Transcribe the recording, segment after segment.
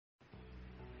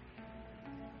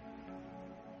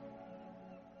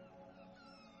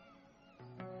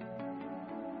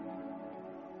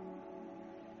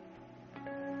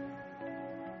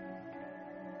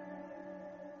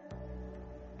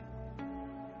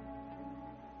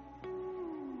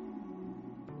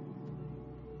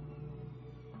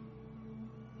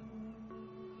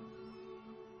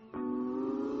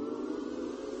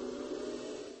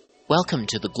Welcome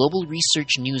to the Global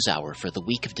Research News Hour for the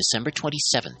week of December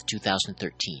 27th,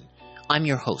 2013. I'm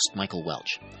your host, Michael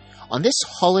Welch. On this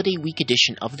holiday week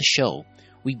edition of the show,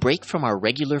 we break from our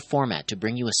regular format to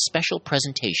bring you a special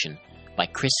presentation by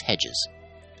Chris Hedges.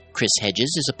 Chris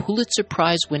Hedges is a Pulitzer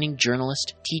Prize-winning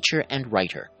journalist, teacher, and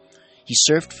writer. He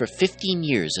served for 15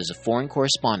 years as a foreign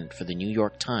correspondent for the New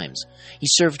York Times. He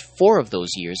served 4 of those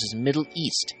years as Middle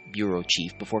East bureau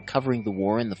chief before covering the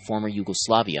war in the former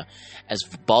Yugoslavia as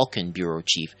Balkan bureau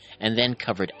chief, and then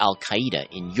covered Al-Qaeda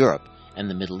in Europe and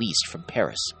the Middle East from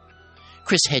Paris.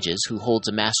 Chris Hedges, who holds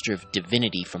a Master of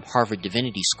Divinity from Harvard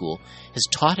Divinity School, has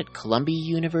taught at Columbia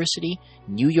University,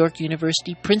 New York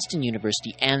University, Princeton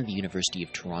University, and the University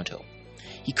of Toronto.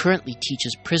 He currently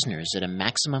teaches prisoners at a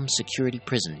maximum security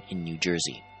prison in New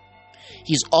Jersey.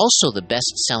 He is also the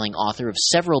best-selling author of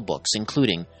several books,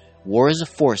 including War is a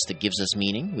Force That Gives Us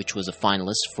Meaning, which was a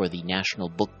finalist for the National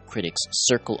Book Critics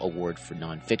Circle Award for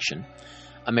Nonfiction,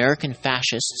 American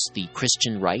Fascists, the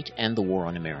Christian Right, and the War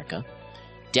on America,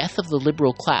 Death of the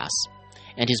Liberal Class,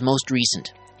 and his most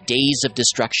recent, Days of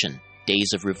Destruction,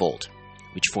 Days of Revolt,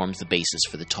 which forms the basis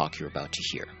for the talk you're about to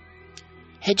hear.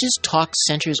 Hedges' talk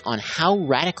centers on how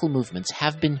radical movements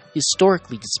have been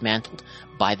historically dismantled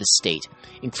by the state,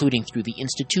 including through the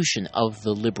institution of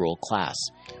the liberal class,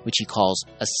 which he calls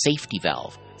a safety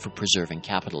valve for preserving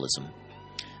capitalism.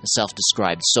 A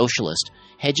self-described socialist,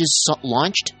 Hedges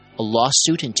launched a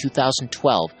lawsuit in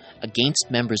 2012 against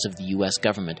members of the U.S.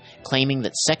 government, claiming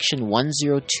that Section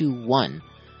 1021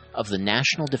 of the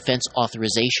National Defense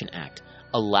Authorization Act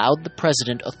allowed the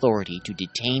president authority to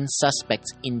detain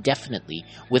suspects indefinitely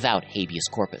without habeas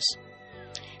corpus.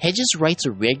 Hedges writes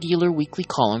a regular weekly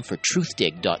column for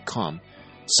truthdig.com.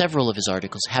 Several of his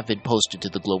articles have been posted to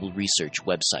the Global Research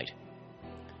website.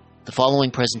 The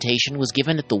following presentation was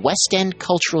given at the West End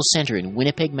Cultural Centre in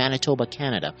Winnipeg, Manitoba,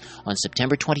 Canada on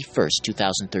September 21st,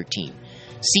 2013.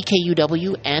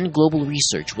 CKUW and Global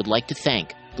Research would like to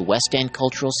thank the West End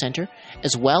Cultural Centre,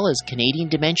 as well as Canadian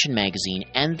Dimension magazine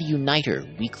and the Uniter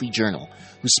weekly journal,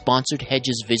 who sponsored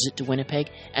Hedges' visit to Winnipeg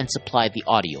and supplied the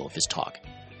audio of his talk.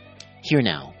 Here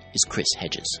now is Chris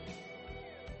Hedges.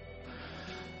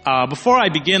 Before I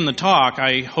begin the talk,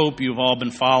 I hope you've all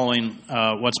been following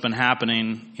what's been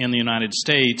happening in the United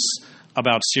States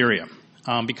about Syria,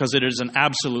 because it is an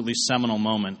absolutely seminal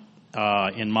moment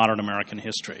in modern American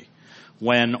history,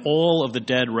 when all of the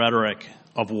dead rhetoric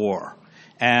of war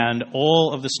and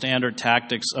all of the standard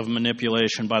tactics of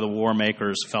manipulation by the war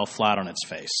makers fell flat on its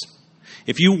face.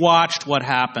 If you watched what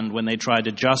happened when they tried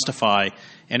to justify,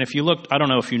 and if you looked, I don't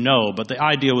know if you know, but the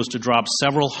idea was to drop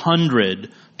several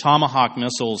hundred Tomahawk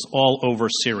missiles all over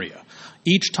Syria.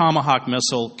 Each Tomahawk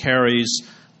missile carries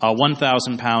a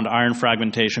 1,000-pound iron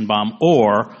fragmentation bomb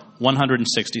or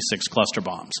 166 cluster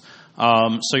bombs.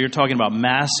 So you're talking about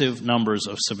massive numbers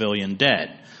of civilian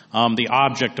dead. The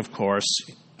object, of course,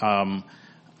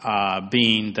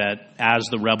 being that as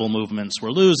the rebel movements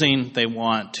were losing, they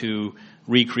want to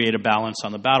recreate a balance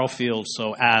on the battlefield.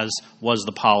 So as was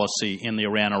the policy in the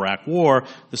Iran-Iraq war,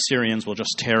 the Syrians will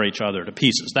just tear each other to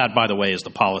pieces. That, by the way, is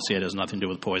the policy. It has nothing to do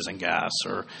with poison gas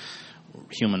or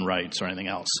human rights or anything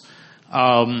else.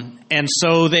 And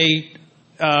so they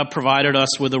provided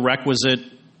us with the requisite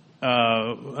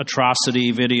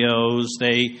atrocity videos.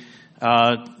 They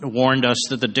warned us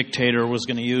that the dictator was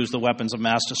going to use the weapons of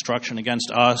mass destruction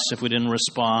against us if we didn't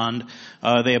respond.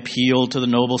 They appealed to the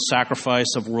noble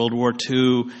sacrifice of World War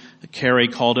II. Kerry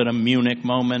called it a Munich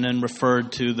moment and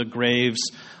referred to the graves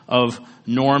of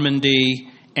Normandy,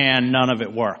 and none of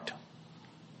it worked.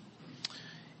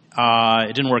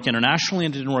 It didn't work internationally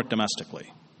and it didn't work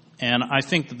domestically. And I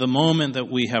think that the moment that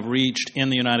we have reached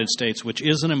in the United States, which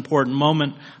is an important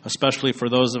moment, especially for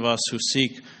those of us who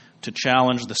seek to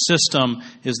challenge the system,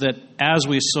 is that as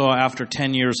we saw after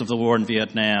 10 years of the war in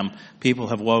Vietnam, people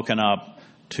have woken up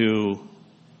to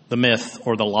the myth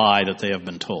or the lie that they have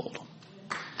been told.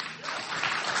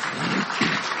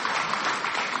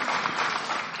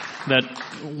 That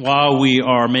while we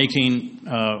are making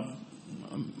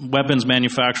weapons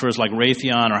manufacturers like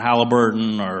Raytheon or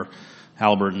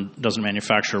Halliburton doesn't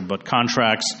manufacture but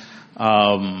contracts,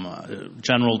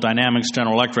 General Dynamics,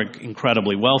 General Electric,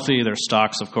 incredibly wealthy. Their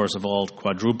stocks, of course, have all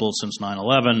quadrupled since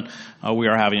 9/11. We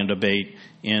are having a debate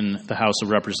in the House of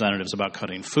Representatives about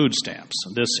cutting food stamps.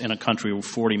 This in a country where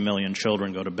 40 million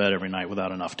children go to bed every night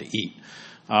without enough to eat.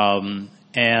 I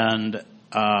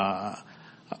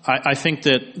think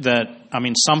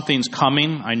that something's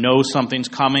coming. I know something's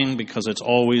coming because it's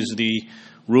always the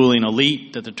ruling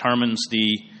elite that determines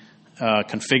the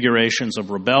configurations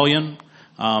of rebellion.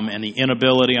 And the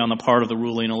inability on the part of the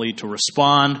ruling elite to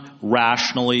respond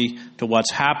rationally to what's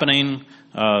happening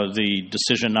the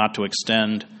decision not to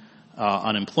extend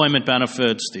unemployment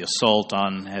benefits, the assault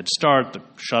on Head Start, the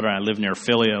shuttering. I live near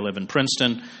Philly. I live in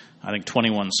Princeton. I think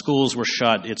 21 schools were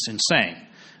shut. It's insane.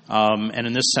 And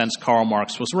in this sense, Karl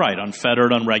Marx was right.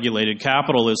 Unfettered, unregulated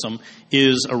capitalism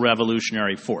is a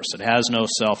revolutionary force. It has no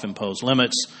self-imposed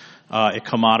limits. It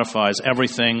commodifies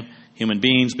everything. Human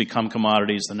beings become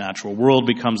commodities. The natural world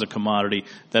becomes a commodity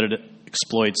that it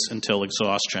exploits until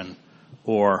exhaustion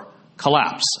or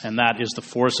collapse. And that is the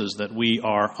forces that we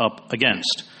are up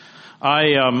against.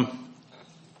 I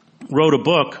wrote a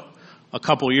book a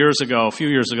few years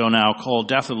ago now, called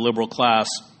Death of the Liberal Class,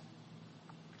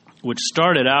 which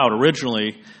started out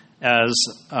originally as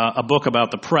a book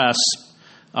about the press.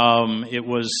 It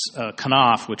was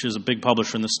Knopf, which is a big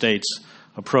publisher in the States,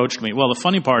 approached me. Well, the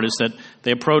funny part is that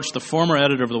they approached the former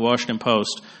editor of the Washington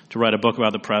Post to write a book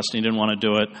about the press, and he didn't want to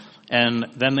do it. And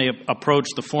then they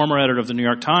approached the former editor of the New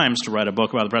York Times to write a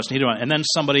book about the press, and he didn't want it. And then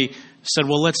somebody said,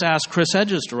 well, let's ask Chris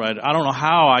Hedges to write it. I don't know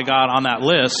how I got on that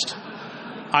list.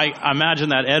 I imagine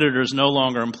that editor is no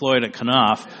longer employed at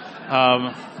Knopf.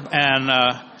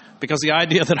 Because the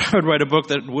idea that I would write a book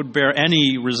that would bear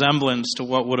any resemblance to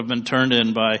what would have been turned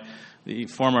in by the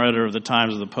former editor of the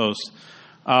Times of the Post.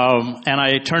 And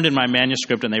I turned in my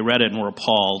manuscript, and they read it and were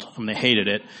appalled. They hated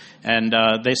it. And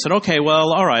they said, okay,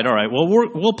 well, all right. Well,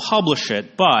 we'll publish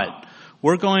it, but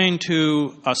we're going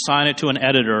to assign it to an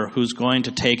editor who's going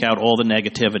to take out all the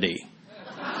negativity.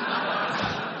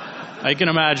 I can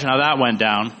imagine how that went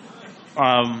down.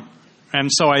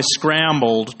 And so I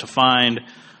scrambled to find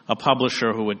a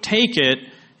publisher who would take it,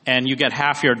 and you get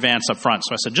half your advance up front.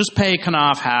 So I said, just pay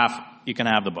Knopf half, you can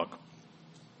have the book.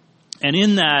 And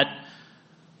in that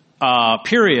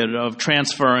period of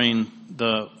transferring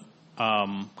the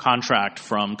contract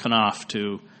from Knopf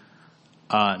to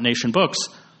Nation Books,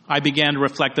 I began to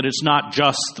reflect that it's not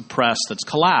just the press that's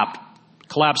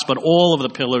collapsed, but all of the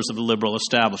pillars of the liberal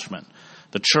establishment.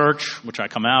 The church, which I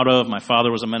come out of, my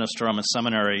father was a minister, I'm a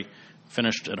seminary,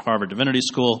 finished at Harvard Divinity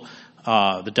School,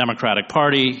 the Democratic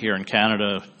Party, here in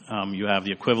Canada, you have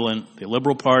the equivalent, the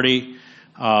Liberal Party,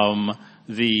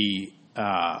 the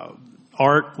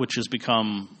art, which has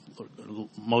become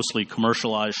mostly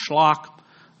commercialized schlock,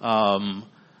 the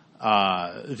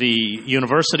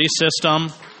university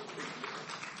system,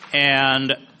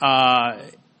 and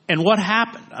what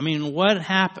happened? I mean, what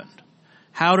happened?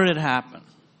 How did it happen?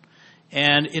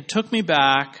 And it took me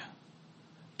back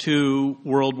to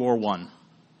World War I.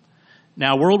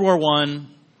 Now, World War I,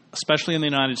 especially in the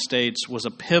United States, was a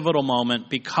pivotal moment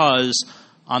because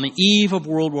on the eve of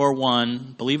World War I,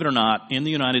 believe it or not, in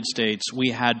the United States,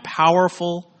 we had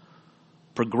powerful,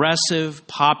 progressive,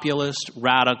 populist,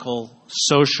 radical,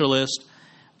 socialist,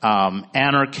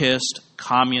 anarchist,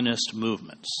 communist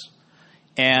movements.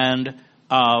 And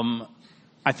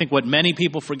I think what many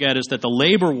people forget is that the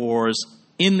labor wars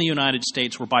in the United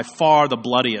States were by far the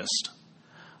bloodiest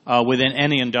within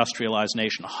any industrialized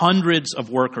nation. Hundreds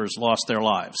of workers lost their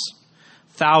lives.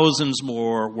 Thousands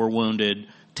more were wounded.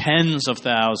 Tens of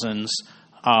thousands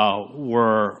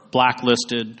were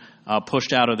blacklisted,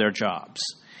 pushed out of their jobs.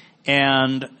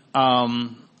 And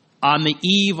on the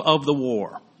eve of the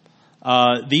war,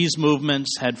 these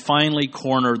movements had finally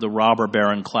cornered the robber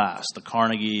baron class, the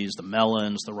Carnegies, the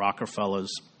Mellons, the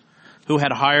Rockefellers, who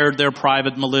had hired their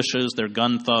private militias, their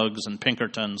gun thugs and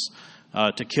Pinkertons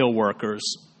to kill workers.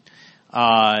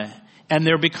 And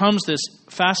there becomes this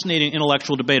fascinating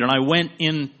intellectual debate. And I went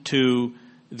into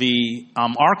the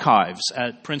archives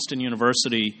at Princeton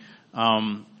University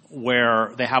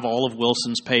where they have all of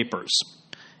Wilson's papers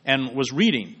and was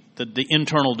reading the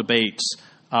internal debates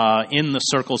in the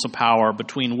circles of power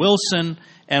between Wilson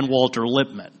and Walter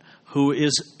Lippmann, who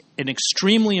is an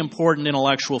extremely important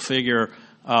intellectual figure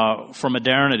for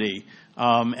modernity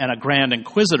and a grand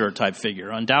inquisitor type figure,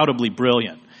 undoubtedly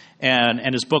brilliant.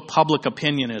 And his book, Public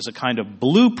Opinion, is a kind of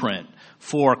blueprint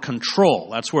for control.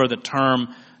 That's where the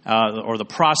term or the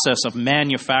process of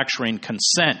manufacturing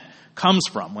consent comes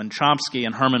from. When Chomsky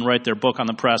and Herman write their book on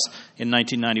the press in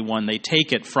 1991, they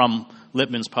take it from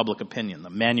Lippmann's Public Opinion, the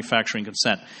manufacturing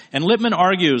consent. And Lippmann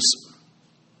argues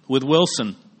with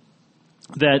Wilson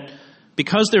that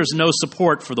because there's no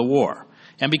support for the war,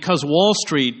 and because Wall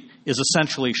Street is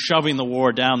essentially shoving the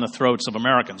war down the throats of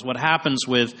Americans, what happens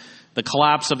with the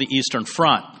collapse of the Eastern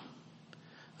Front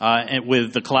and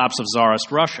with the collapse of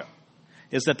Tsarist Russia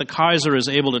is that the Kaiser is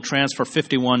able to transfer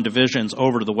 51 divisions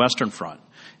over to the Western Front.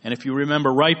 And if you remember,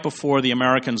 right before the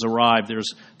Americans arrived,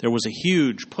 there was a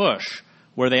huge push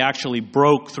where they actually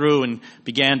broke through and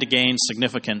began to gain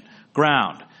significant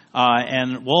ground.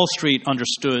 And Wall Street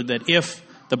understood that if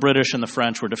the British and the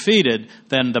French were defeated,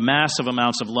 then the massive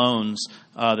amounts of loans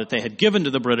that they had given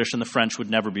to the British and the French would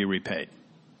never be repaid.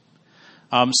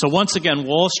 So once again,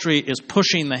 Wall Street is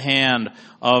pushing the hand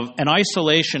of an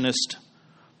isolationist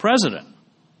president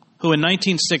who in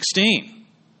 1916,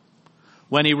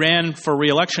 when he ran for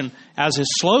re-election, as his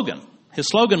slogan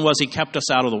was, he kept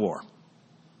us out of the war.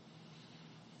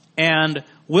 And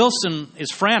Wilson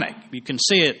is frantic. You can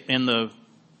see it in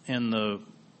the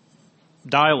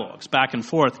dialogues back and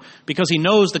forth, because he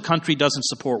knows the country doesn't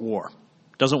support war,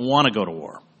 doesn't want to go to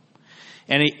war.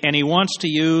 And he wants to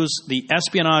use the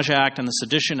Espionage Act and the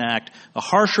Sedition Act, the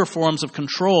harsher forms of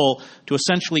control, to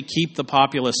essentially keep the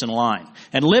populace in line.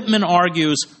 And Lippmann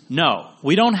argues, no,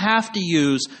 we'll have to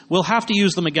use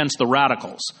them against the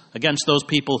radicals, against those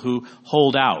people who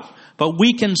hold out. But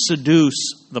we can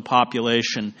seduce the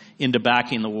population into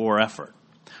backing the war effort.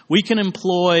 We can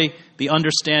employ the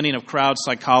understanding of crowd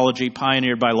psychology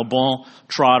pioneered by Le Bon,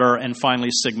 Trotter, and finally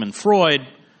Sigmund Freud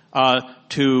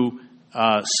to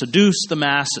seduce the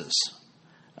masses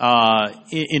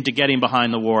into getting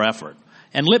behind the war effort.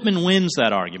 And Lippmann wins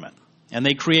that argument. And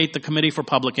they create the Committee for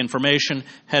Public Information,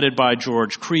 headed by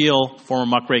George Creel, former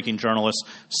muckraking journalist.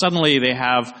 Suddenly they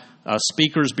have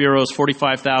speakers bureaus,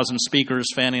 45,000 speakers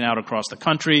fanning out across the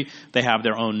country. They have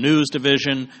their own news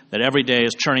division that every day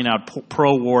is churning out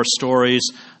pro-war stories.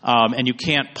 And you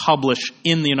can't publish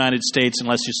in the United States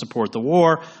unless you support the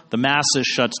war. The masses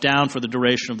shuts down for the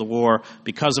duration of the war.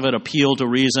 Because of it, Appeal to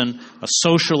Reason, a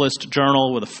socialist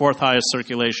journal with the fourth highest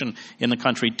circulation in the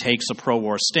country, takes a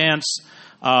pro-war stance.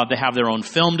 They have their own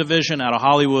film division out of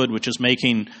Hollywood, which is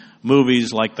making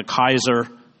movies like The Kaiser,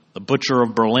 The Butcher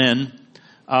of Berlin.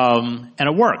 And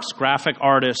it works. Graphic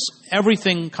artists,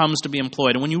 everything comes to be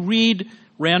employed. And when you read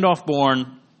Randolph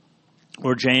Bourne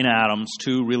or Jane Addams,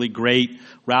 two really great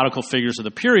radical figures of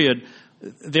the period,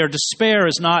 their despair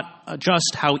is not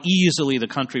just how easily the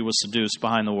country was seduced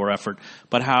behind the war effort,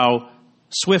 but how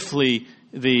swiftly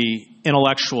the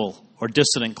intellectual or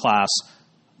dissident class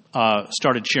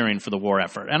started cheering for the war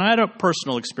effort. And I had a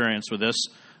personal experience with this,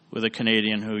 with a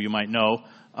Canadian who you might know,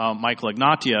 Michael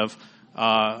Ignatieff,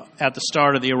 at the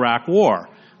start of the Iraq War.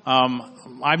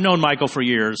 I've known Michael for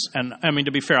years, and I mean,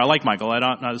 to be fair, I like Michael.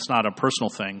 It's not a personal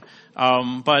thing.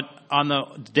 But on the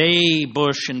day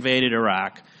Bush invaded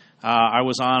Iraq, I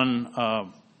was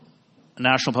on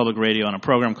National Public Radio on a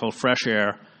program called Fresh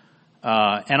Air,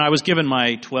 and I was given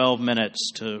my 12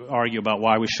 minutes to argue about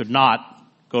why we should not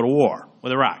go to war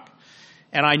with Iraq.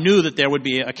 And I knew that there would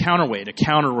be a counterweight, a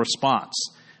counter-response,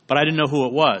 but I didn't know who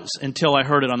it was until I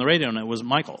heard it on the radio, and it was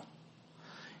Michael.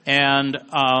 And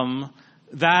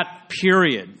that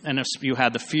period, and if you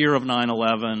had the fear of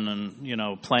 9/11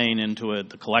 and, playing into it,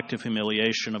 the collective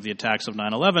humiliation of the attacks of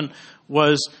 9/11,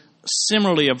 was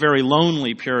similarly a very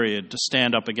lonely period to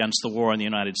stand up against the war in the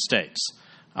United States.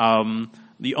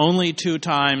 The only two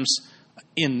times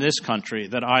in this country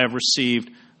that I have received,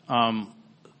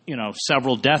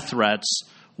 several death threats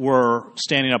were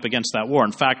standing up against that war.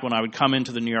 In fact, when I would come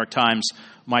into the New York Times,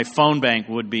 my phone bank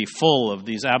would be full of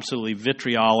these absolutely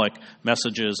vitriolic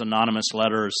messages, anonymous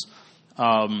letters.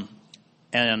 The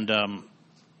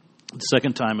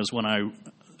second time is when I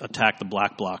attacked the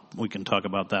Black Bloc. We can talk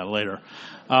about that later.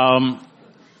 But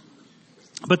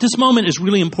this moment is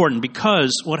really important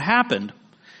because what happened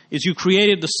is you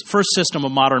created the first system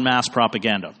of modern mass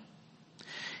propaganda.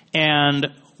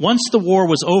 And once the war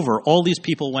was over, all these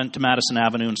people went to Madison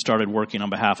Avenue and started working on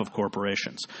behalf of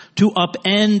corporations to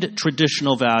upend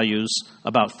traditional values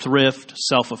about thrift,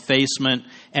 self-effacement,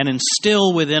 and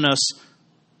instill within us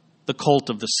the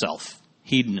cult of the self,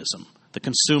 hedonism, the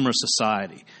consumer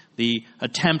society, the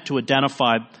attempt to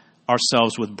identify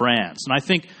ourselves with brands. And I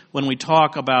think when we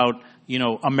talk about,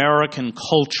 American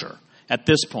culture at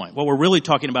this point, what we're really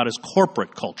talking about is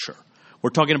corporate culture. We're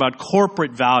talking about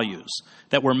corporate values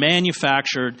that were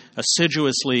manufactured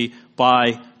assiduously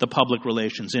by the public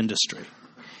relations industry.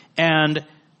 And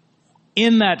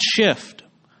in that shift,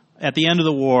 at the end of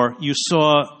the war, you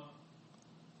saw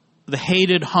the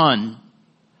hated Hun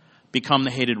become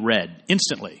the hated Red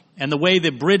instantly. And the way they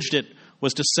bridged it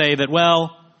was to say that,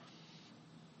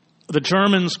 the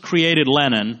Germans created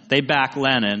Lenin, they back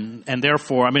Lenin, and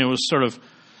therefore, it was sort of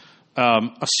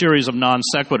a series of non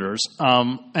sequiturs.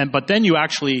 But then you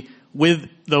actually, with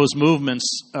those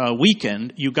movements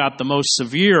weakened, you got the most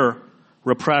severe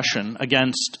repression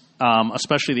against,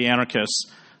 especially the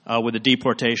anarchists, with the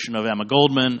deportation of Emma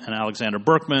Goldman and Alexander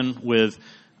Berkman, with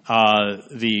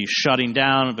the shutting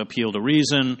down of Appeal to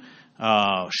Reason,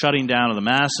 shutting down of the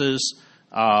masses,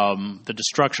 the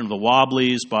destruction of the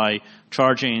Wobblies by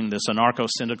charging this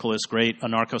great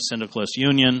anarcho-syndicalist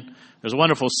union. There's a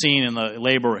wonderful scene in the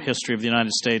labor history of the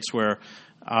United States where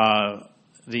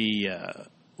the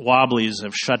Wobblies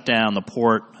have shut down the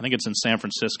port. I think it's in San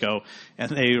Francisco, and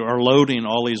they are loading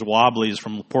all these Wobblies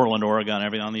from Portland, Oregon,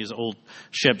 everything on these old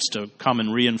ships to come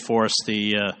and reinforce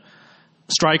the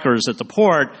strikers at the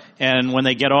port. And when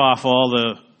they get off, all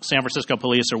the San Francisco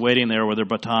police are waiting there with their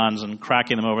batons and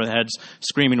cracking them over the heads,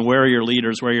 screaming, "Where are your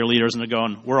leaders? Where are your leaders?" And they're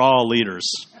going, "We're all leaders."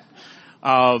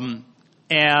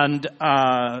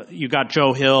 You got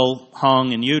Joe Hill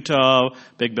hung in Utah,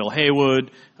 Big Bill Haywood,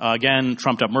 again,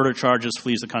 trumped up murder charges,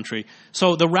 flees the country.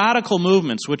 So the radical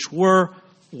movements, which were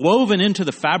woven into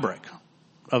the fabric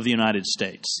of the United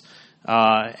States,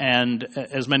 and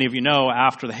as many of you know,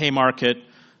 after the Haymarket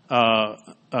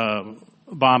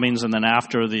bombings and then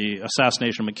after the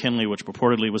assassination of McKinley, which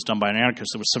purportedly was done by an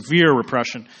anarchist, there was severe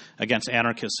repression against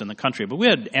anarchists in the country. But we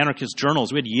had anarchist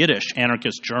journals, we had Yiddish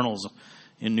anarchist journals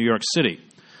in New York City.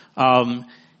 And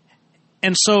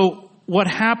so what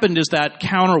happened is that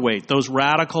counterweight, those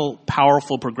radical,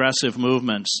 powerful, progressive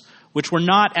movements, which were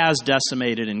not as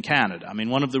decimated in Canada. I mean,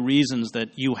 one of the reasons that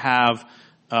you have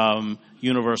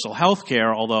universal health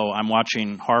care, although I'm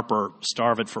watching Harper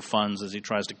starve it for funds as he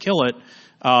tries to kill it,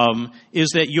 is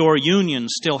that your union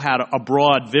still had a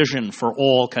broad vision for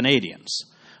all Canadians.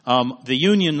 The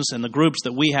unions and the groups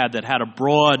that we had that had a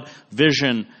broad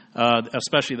vision,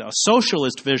 especially a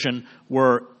socialist vision,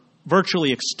 were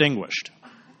virtually extinguished.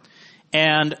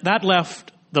 And that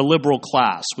left the liberal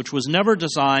class, which was never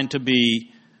designed to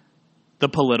be the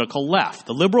political left.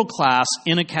 The liberal class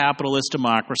in a capitalist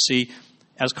democracy,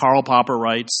 as Karl Popper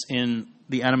writes in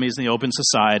The Enemies of the Open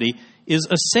Society, is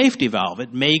a safety valve.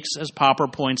 It makes, as Popper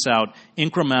points out,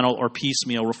 incremental or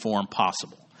piecemeal reform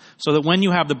possible. So that when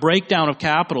you have the breakdown of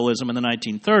capitalism in the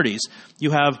 1930s,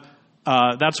 you have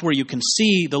that's where you can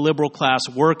see the liberal class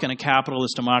work in a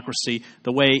capitalist democracy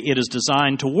the way it is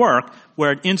designed to work,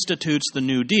 where it institutes the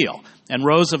New Deal. And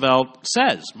Roosevelt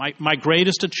says, my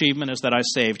greatest achievement is that I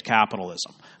saved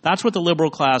capitalism. That's what the liberal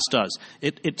class does.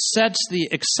 It sets the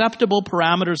acceptable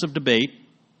parameters of debate,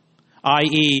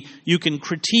 i.e., you can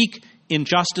critique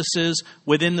injustices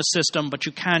within the system, but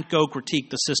you can't go critique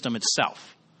the system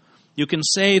itself. You can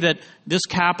say that this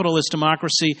capitalist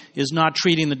democracy is not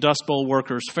treating the Dust Bowl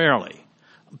workers fairly,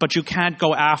 but you can't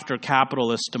go after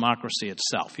capitalist democracy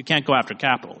itself. You can't go after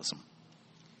capitalism.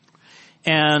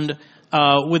 And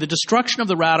with the destruction of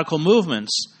the radical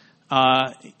movements,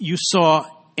 you saw,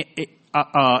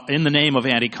 in the name of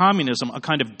anti-communism, a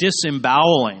kind of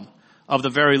disemboweling of the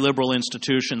very liberal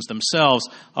institutions themselves,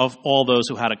 of all those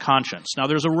who had a conscience. Now,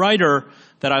 there's a writer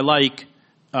that I like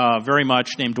very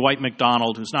much named Dwight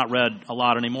MacDonald, who's not read a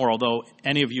lot anymore, although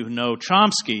any of you who know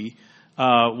Chomsky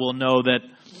will know that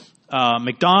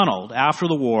MacDonald, after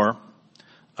the war,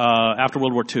 after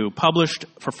World War II, published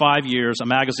for 5 years a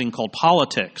magazine called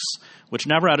Politics, which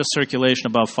never had a circulation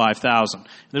above 5,000.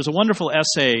 There's a wonderful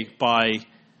essay by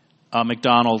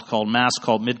MacDonald called Mass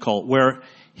Cult, Mid-Cult, where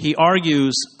he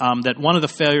argues that one of the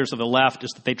failures of the left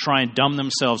is that they try and dumb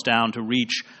themselves down to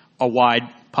reach a wide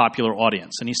popular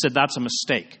audience. And he said that's a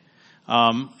mistake.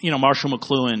 Marshall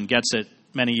McLuhan gets it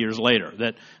many years later,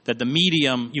 that the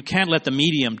medium, you can't let the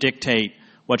medium dictate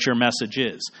what your message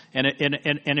is. And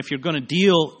if you're going to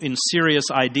deal in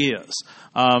serious ideas,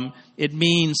 it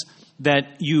means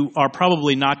that you are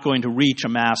probably not going to reach a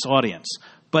mass audience.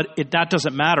 But that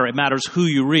doesn't matter. It matters who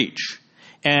you reach.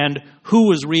 And who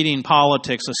was reading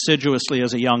Politics assiduously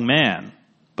as a young man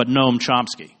but Noam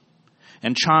Chomsky?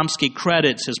 And Chomsky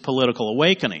credits his political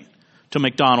awakening to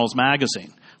MacDonald's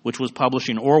magazine, which was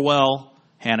publishing Orwell,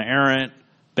 Hannah Arendt,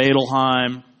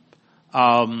 Bedelheim.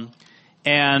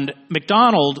 And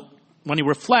MacDonald, when he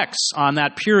reflects on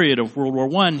that period of World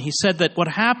War I, he said that what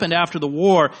happened after the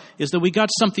war is that we got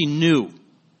something new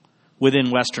within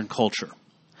Western culture.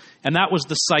 And that was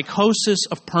the psychosis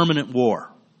of permanent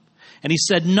war. And he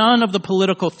said none of the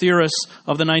political theorists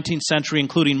of the 19th century,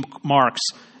 including Marx,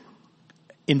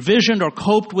 envisioned or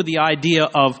coped with the idea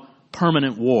of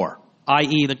permanent war,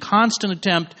 i.e. the constant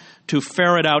attempt to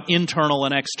ferret out internal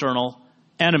and external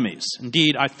enemies.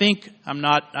 Indeed, I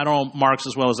don't know Marx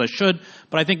as well as I should,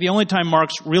 but I think the only time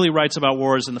Marx really writes about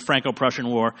war is in the Franco-Prussian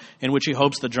War, in which he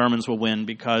hopes the Germans will win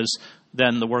because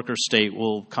then the worker state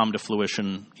will come to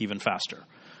fruition even faster.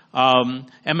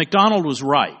 And MacDonald was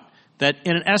right, that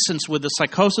in essence, with the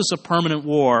psychosis of permanent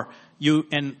war,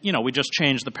 we just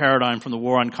changed the paradigm from the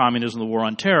war on communism to the war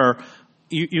on terror.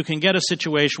 You can get a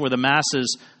situation where the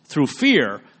masses, through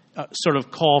fear, sort of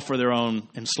call for their own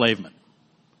enslavement.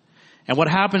 And what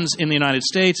happens in the United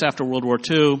States after World War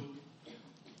II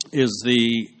is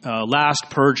the last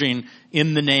purging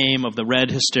in the name of the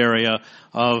red hysteria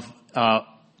of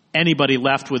anybody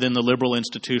left within the liberal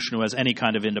institution who has any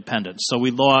kind of independence. So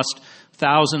we lost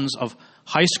thousands of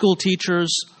high school teachers,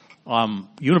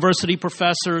 university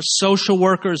professors, social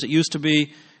workers. It used to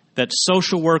be that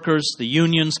social workers, the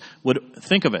unions, would,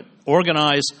 think of it,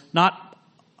 organize not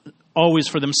always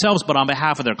for themselves, but on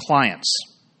behalf of their clients.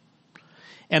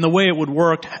 And the way it would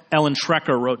work, Ellen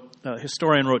Schrecker, a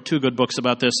historian, wrote 2 good books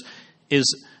about this,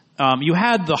 is you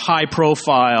had the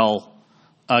high-profile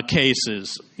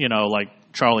cases, like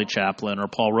Charlie Chaplin or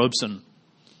Paul Robeson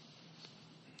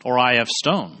or I.F.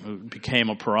 Stone, who became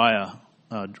a pariah,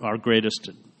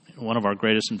 one of our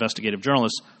greatest investigative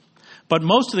journalists. But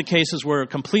most of the cases were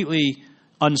completely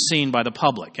unseen by the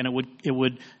public, and it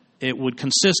would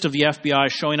consist of the FBI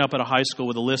showing up at a high school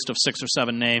with a list of 6 or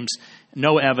 7 names,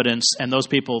 no evidence, and those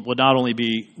people would not only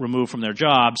be removed from their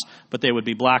jobs, but they would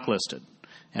be blacklisted.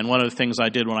 And one of the things I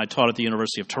did when I taught at the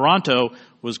University of Toronto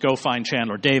was go find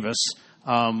Chandler Davis,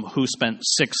 who spent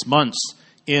 6 months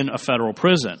in a federal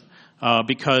prison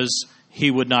because he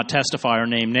would not testify or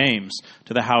name names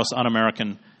to the House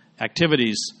Un-American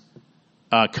Activities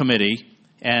Committee,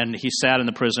 and he sat in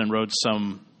the prison and wrote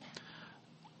some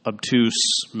obtuse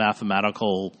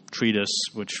mathematical treatise,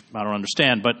 which I don't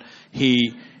understand, but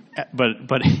he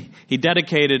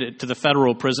dedicated it to the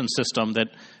federal prison system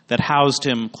that housed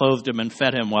him, clothed him, and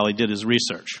fed him while he did his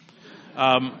research.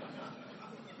 Now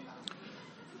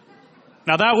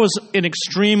that was an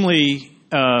extremely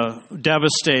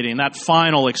devastating, that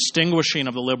final extinguishing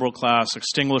of the liberal class,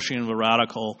 extinguishing of the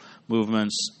radical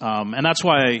movements, and that's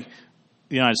why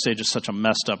the United States is such a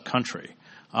messed up country.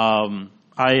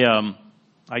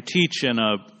 I teach in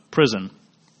a prison,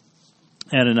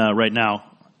 and right now,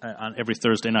 on every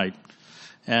Thursday night.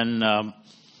 And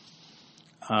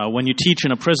when you teach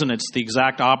in a prison, it's the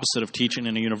exact opposite of teaching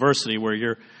in a university, where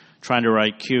you're trying to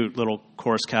write cute little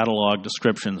course catalog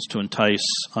descriptions to entice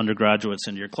undergraduates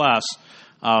into your class.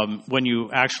 When you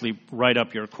actually write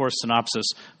up your course synopsis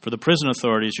for the prison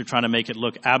authorities, you're trying to make it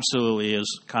look absolutely as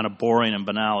kind of boring and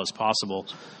banal as possible.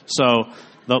 So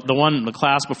the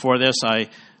class before this, I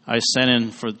sent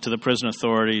in to the prison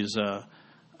authorities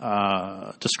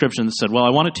description that said, well,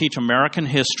 I want to teach American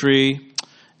history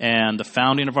and the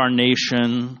founding of our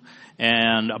nation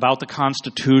and about the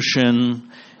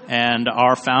Constitution and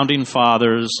our founding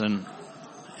fathers,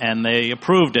 and they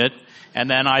approved it. And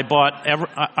then I bought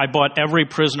every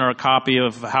prisoner a copy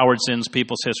of Howard Zinn's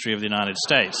People's History of the United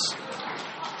States.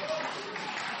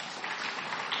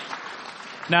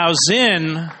 Now,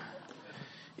 Zinn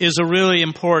is a really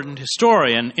important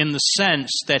historian in the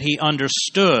sense that he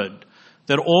understood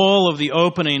that all of the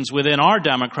openings within our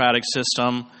democratic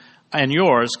system and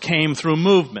yours came through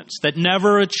movements that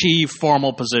never achieved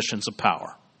formal positions of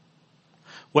power.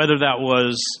 Whether that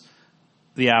was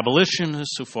the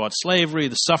abolitionists who fought slavery,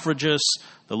 the suffragists,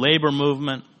 the labor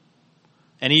movement,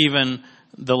 and even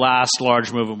the last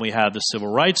large movement we had, the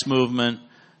civil rights movement.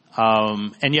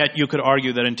 And yet you could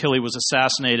argue that until he was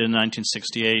assassinated in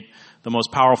 1968, the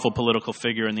most powerful political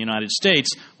figure in the United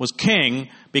States was King,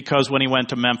 because when he went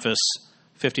to Memphis,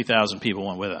 50,000 people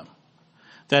went with him.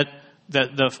 That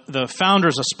the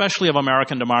founders, especially of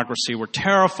American democracy, were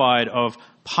terrified of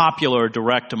popular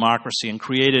direct democracy and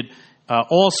created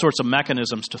all sorts of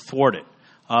mechanisms to thwart it.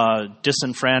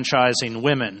 Disenfranchising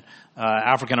women,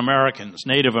 African Americans,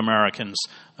 Native Americans,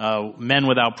 men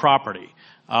without property,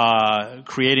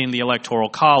 creating the Electoral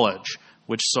College,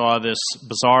 which saw this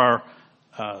bizarre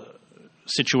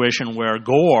situation where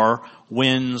Gore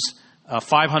wins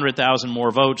 500,000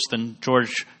 more votes than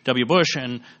George W. Bush,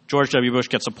 and George W. Bush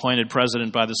gets appointed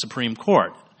president by the Supreme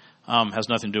Court. Has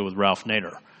nothing to do with Ralph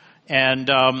Nader. And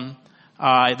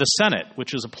the Senate,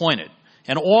 which is appointed.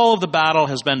 And all of the battle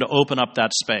has been to open up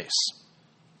that space.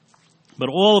 But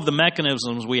all of the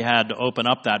mechanisms we had to open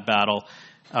up that battle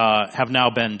have now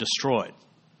been destroyed.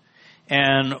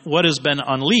 And what has been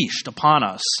unleashed upon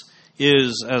us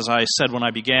is, as I said when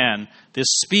I began, this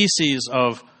species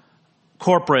of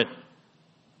corporate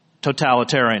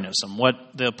totalitarianism, what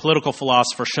the political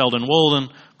philosopher Sheldon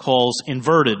Wolin calls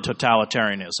inverted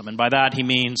totalitarianism. And by that he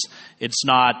means it's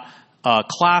not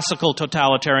classical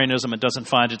totalitarianism. It doesn't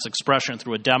find its expression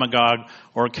through a demagogue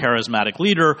or a charismatic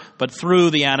leader, but through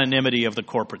the anonymity of the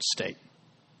corporate state.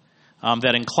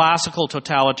 That in classical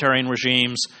totalitarian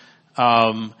regimes,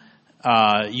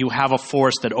 you have a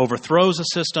force that overthrows a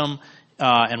system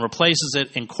and replaces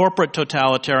it. In corporate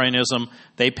totalitarianism,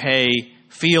 they pay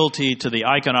fealty to the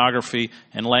iconography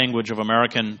and language of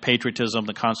American patriotism,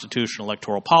 the Constitution,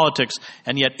 electoral politics,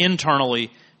 and yet internally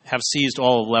have seized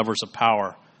all the levers of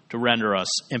power to render us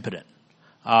impotent.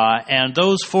 And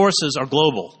those forces are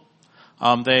global.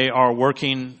 They are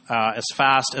working as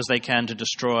fast as they can to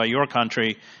destroy your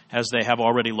country as they have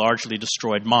already largely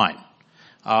destroyed mine.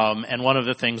 And one of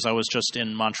the things, I was just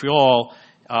in Montreal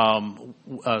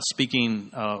speaking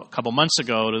a couple months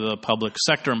ago to the public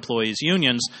sector employees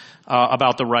unions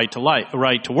about the right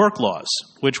to work laws,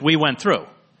 which we went through.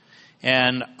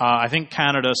 And I think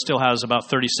Canada still has about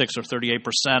 36 or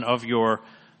 38% of your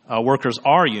workers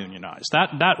are unionized.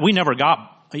 That we never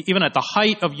got. Even at the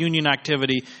height of union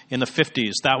activity in the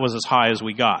 50s, that was as high as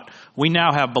we got. We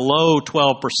now have below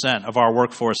 12% of our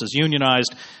workforce is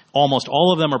unionized. Almost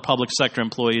all of them are public sector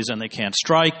employees, and they can't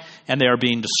strike, and they are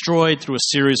being destroyed through a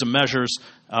series of measures,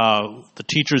 the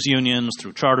teachers' unions,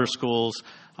 through charter schools,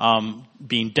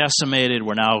 being decimated.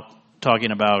 We're now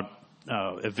talking about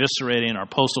eviscerating our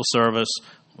postal service,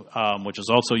 which is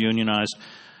also unionized.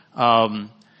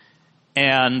 And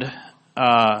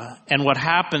what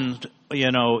happened,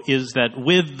 is that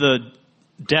with the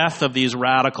death of these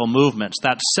radical movements,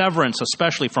 that severance,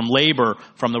 especially from labor,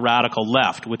 from the radical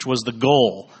left, which was the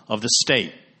goal of the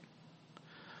state,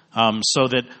 so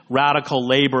that radical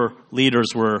labor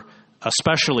leaders were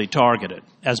especially targeted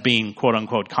as being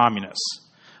quote-unquote communists.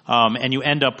 And you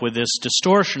end up with this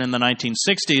distortion in the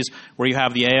 1960s where you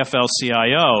have the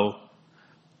AFL-CIO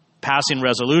passing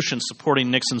resolutions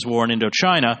supporting Nixon's war in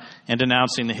Indochina and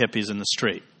denouncing the hippies in the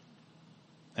street.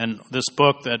 And this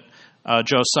book that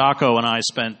Joe Sacco and I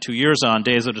spent 2 years on,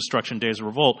 Days of Destruction, Days of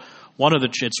Revolt,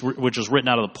 which was written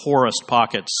out of the poorest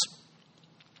pockets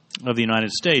of the United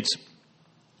States,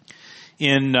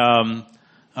 in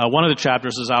one of the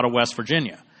chapters is out of West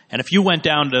Virginia. And if you went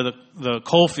down to the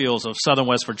coal fields of southern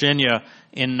West Virginia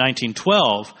in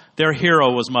 1912, their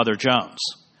hero was Mother Jones.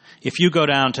 If you go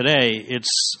down today, it's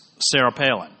Sarah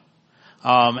Palin.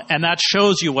 And that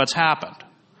shows you what's happened.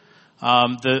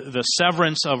 The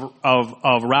severance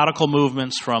of radical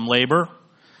movements from labor,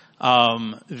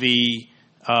 the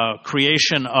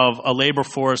creation of a labor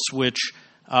force which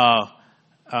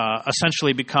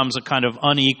essentially becomes a kind of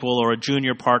unequal or a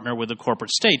junior partner with the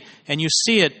corporate state. And you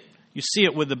see it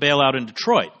with the bailout in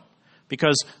Detroit,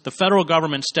 because the federal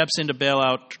government steps in to bail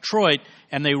out Detroit,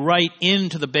 and they write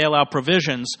into the bailout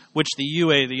provisions, which the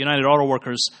UA, the United Auto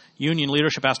Workers union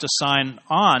leadership, has to sign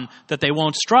on, that they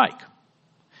won't strike.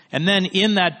 And then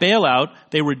in that bailout,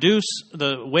 they reduce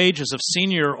the wages of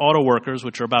senior auto workers,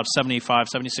 which are about 75,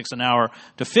 76 an hour,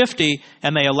 to 50,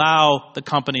 and they allow the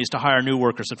companies to hire new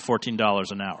workers at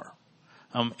 $14 an hour.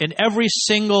 In every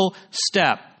single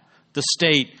step, the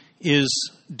state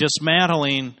is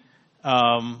dismantling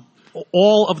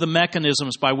all of the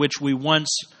mechanisms by which we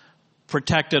once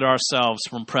protected ourselves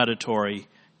from predatory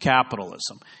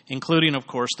capitalism, including, of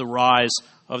course, the rise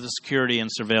of the security and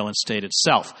surveillance state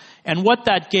itself. And what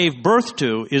that gave birth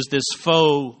to is this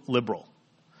faux liberal.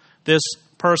 This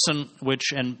person,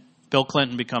 and Bill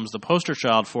Clinton becomes the poster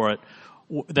child for it,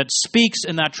 that speaks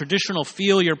in that traditional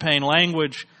feel-your-pain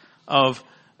language of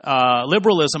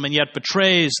liberalism and yet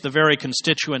betrays the very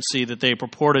constituency that they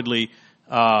purportedly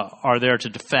are there to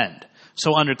defend.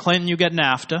 So under Clinton, you get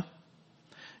NAFTA.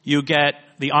 You get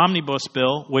the omnibus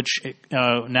bill, which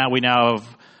now we have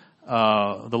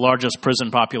the largest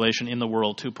prison population in the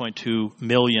world, 2.2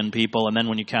 million people. And then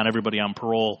when you count everybody on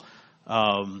parole,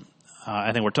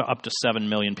 I think we're up to 7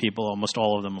 million people, almost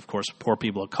all of them, of course, poor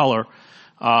people of color.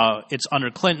 It's under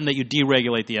Clinton that you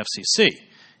deregulate the FCC.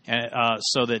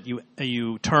 So that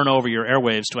you turn over your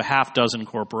airwaves to a half dozen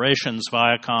corporations,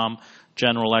 Viacom,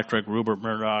 General Electric, Rupert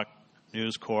Murdoch,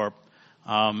 News Corp,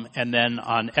 and then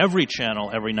on every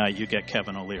channel, every night, you get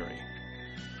Kevin O'Leary.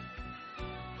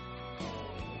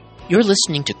 You're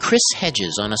listening to Chris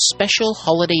Hedges on a special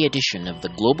holiday edition of the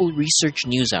Global Research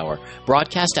News Hour,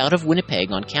 broadcast out of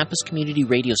Winnipeg on campus community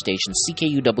radio station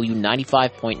CKUW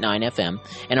 95.9 FM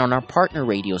and on our partner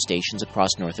radio stations across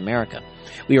North America.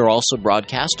 We are also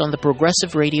broadcast on the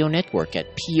Progressive Radio Network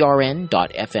at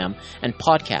prn.fm and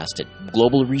podcast at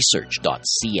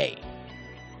globalresearch.ca.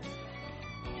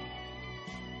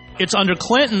 It's under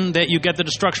Clinton that you get the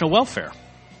destruction of welfare.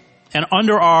 And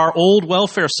under our old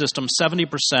welfare system,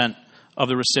 70% of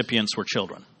the recipients were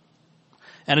children.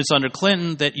 And it's under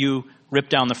Clinton that you rip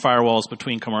down the firewalls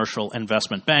between commercial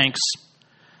investment banks,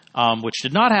 which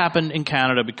did not happen in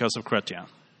Canada because of Chrétien.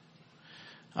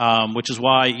 Which is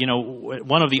why,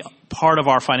 one of the part of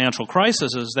our financial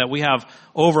crisis is that we have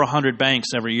over 100 banks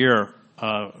every year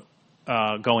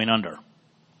going under.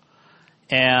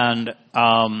 And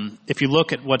if you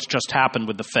look at what's just happened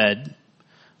with the Fed,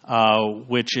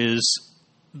 which is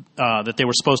that they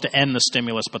were supposed to end the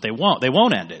stimulus, but they won't. They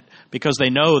won't end it because they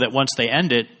know that once they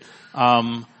end it,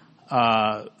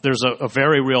 there's a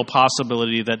very real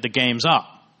possibility that the game's up,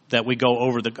 that we go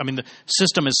over the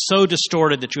system is so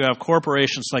distorted that you have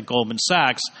corporations like Goldman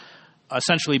Sachs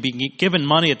essentially being given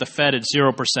money at the Fed at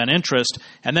 0% interest,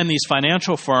 and then these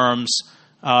financial firms,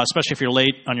 especially if you're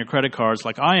late on your credit cards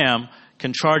like I am,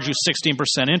 can charge you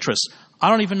 16% interest. I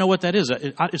don't even know what that is.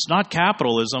 It's not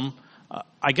capitalism.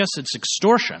 I guess it's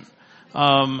extortion.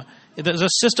 The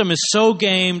system is so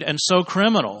gamed and so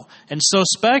criminal and so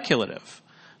speculative.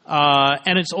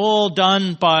 And it's all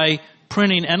done by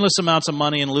printing endless amounts of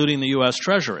money and looting the U.S.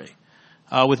 Treasury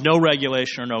with no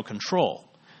regulation or no control.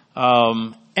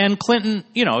 And Clinton,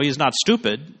 he's not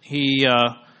stupid. He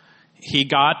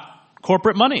got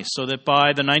corporate money so that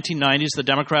by the 1990s, the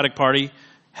Democratic Party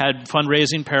had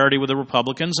fundraising parity with the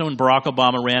Republicans. And when Barack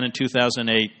Obama ran in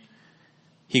 2008,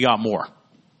 he got more.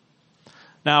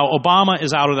 Now, Obama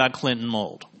is out of that Clinton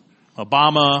mold.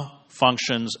 Obama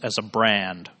functions as a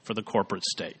brand for the corporate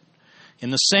state. In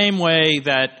the same way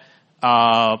that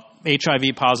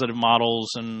HIV-positive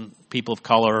models and people of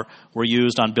color were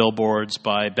used on billboards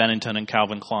by Bennington and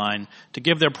Calvin Klein to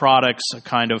give their products a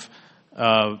kind of,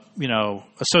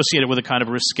 associated with a kind of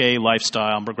risque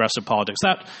lifestyle and progressive politics.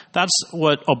 That's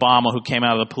what Obama, who came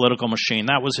out of the political machine,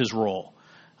 that was his role.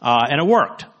 And it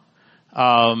worked.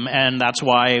 And that's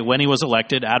why when he was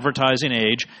elected, Advertising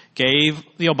Age gave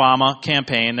the Obama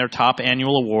campaign their top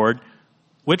annual award,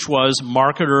 which was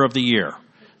Marketer of the Year.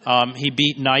 He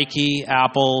beat Nike,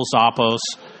 Apple, Zappos,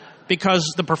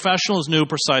 because the professionals knew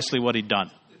precisely what he'd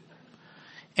done.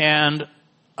 And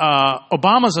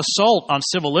Obama's assault on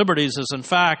civil liberties is, in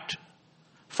fact,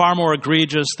 far more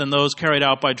egregious than those carried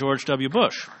out by George W.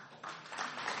 Bush.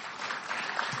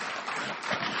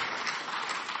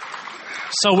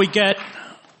 So we get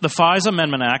the FISA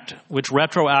Amendment Act, which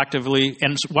retroactively,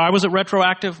 and why was it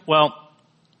retroactive? Well,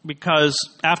 because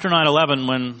after 9/11,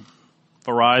 when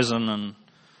Verizon and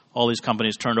all these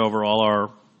companies turned over all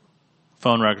our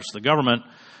phone records to the government,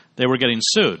 they were getting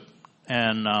sued.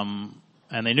 And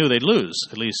they knew they'd lose,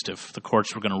 at least if the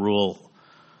courts were going to rule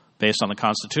based on the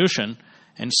Constitution.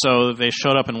 And so they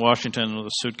showed up in Washington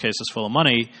with suitcases full of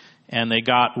money, and they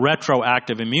got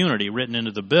retroactive immunity written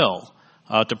into the bill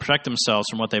to protect themselves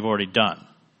from what they've already done.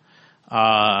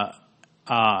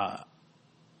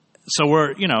 So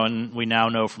we're, and we now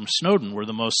know from Snowden, we're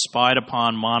the most spied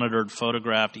upon, monitored,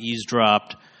 photographed,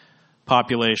 eavesdropped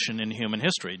population in human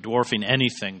history, dwarfing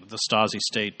anything that the Stasi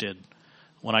state did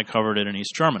when I covered it in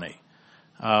East Germany.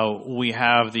 We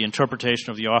have the interpretation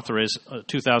of the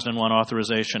 2001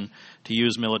 Authorization to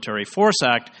Use Military Force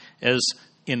Act as,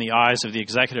 in the eyes of the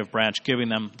executive branch, giving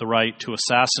them the right to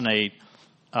assassinate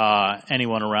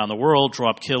anyone around the world, draw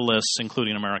up kill lists,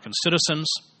 including American citizens.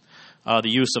 The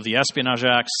use of the Espionage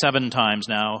Act, 7 times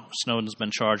now. Snowden's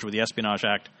been charged with the Espionage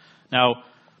Act. Now,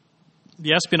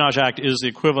 the Espionage Act is the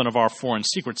equivalent of our Foreign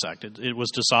Secrets Act. It was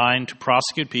designed to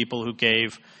prosecute people who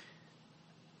gave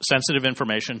sensitive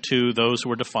information to those who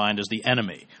were defined as the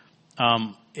enemy.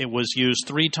 It was used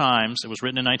 3 times. It was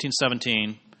written in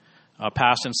 1917,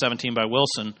 passed in 17 by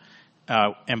Wilson,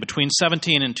 and between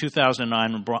 17 and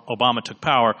 2009, when Obama took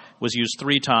power, was used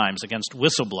 3 times against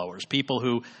whistleblowers, people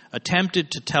who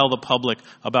attempted to tell the public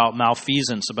about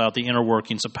malfeasance, about the inner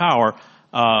workings of power,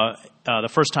 the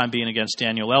first time being against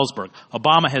Daniel Ellsberg.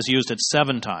 Obama has used it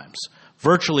 7 times,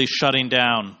 virtually shutting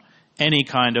down any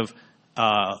kind of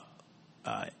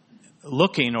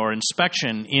looking or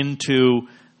inspection into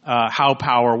how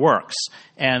power works.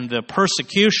 And the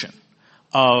persecution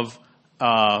of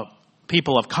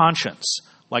people of conscience,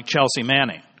 like Chelsea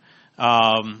Manning,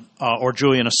 or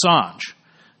Julian Assange,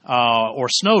 or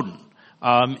Snowden,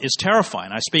 is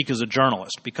terrifying. I speak as a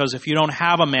journalist, because if you don't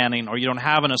have a Manning, or you don't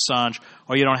have an Assange,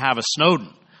 or you don't have a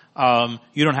Snowden,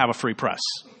 you don't have a free press.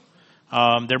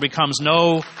 There becomes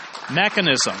no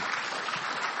mechanism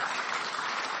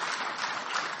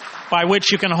by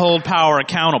which you can hold power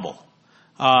accountable.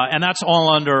 And that's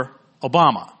all under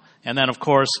Obama. And then, of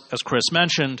course, as Chris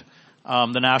mentioned,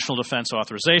 the National Defense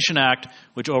Authorization Act,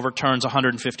 which overturns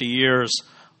 150 years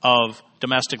of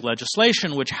domestic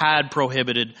legislation which had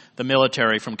prohibited the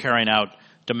military from carrying out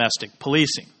domestic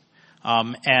policing.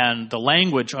 And the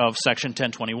language of Section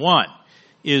 1021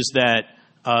 is that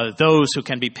those who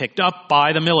can be picked up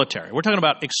by the military, we're talking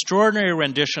about extraordinary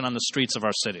rendition on the streets of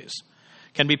our cities,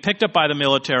 can be picked up by the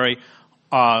military,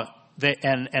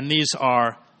 and these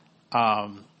are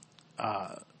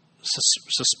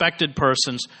suspected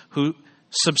persons who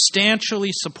substantially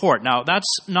support. Now, that's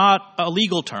not a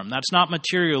legal term. That's not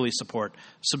materially support.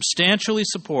 Substantially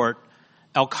support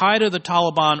Al-Qaeda, the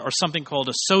Taliban, or something called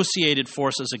associated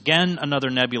forces, again, another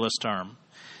nebulous term.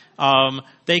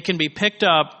 They can be picked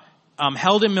up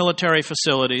held in military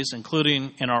facilities,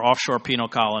 including in our offshore penal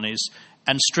colonies,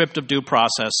 and stripped of due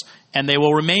process, and they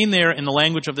will remain there in the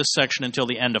language of this section until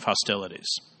the end of hostilities.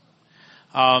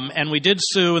 And we did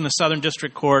sue in the Southern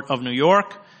District Court of New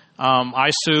York. I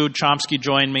sued, Chomsky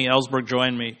joined me, Ellsberg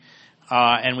joined me,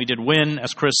 and we did win,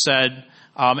 as Chris said,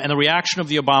 and the reaction of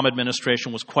the Obama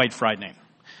administration was quite frightening.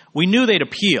 We knew they'd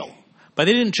appeal, but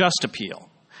they didn't just appeal.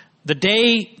 The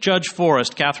day Judge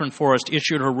Forrest, Catherine Forrest,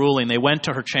 issued her ruling, they went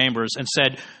to her chambers and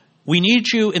said, "We need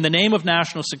you, in the name of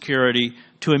national security,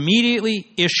 to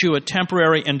immediately issue a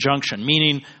temporary injunction,"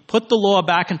 meaning put the law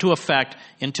back into effect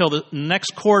until the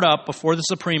next court up before the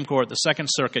Supreme Court, the Second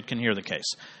Circuit, can hear the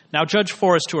case. Now, Judge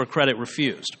Forrest, to her credit,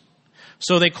 refused.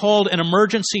 So they called an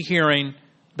emergency hearing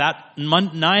that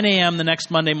 9 a.m. the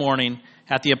next Monday morning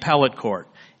at the appellate court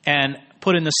and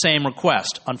put in the same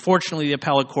request. Unfortunately, the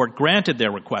appellate court granted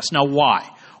their request. Now, why?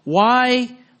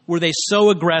 Why were they so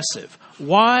aggressive?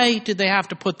 Why did they have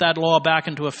to put that law back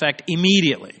into effect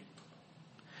immediately?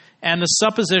 And the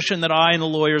supposition that I and the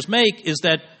lawyers make is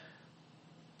that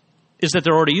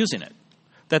they're already using it.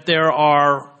 That there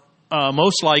are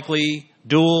most likely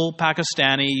dual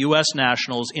Pakistani U.S.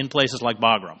 nationals in places like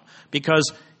Bagram.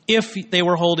 Because if they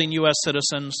were holding U.S.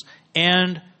 citizens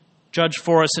and Judge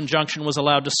Forrest's injunction was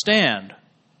allowed to stand,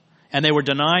 and they were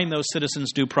denying those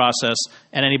citizens due process,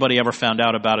 and anybody ever found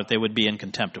out about it, they would be in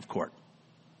contempt of court.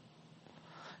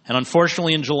 And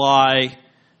unfortunately, in July,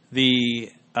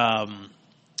 the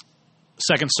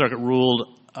Second Circuit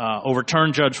ruled,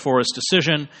 overturned Judge Forrest's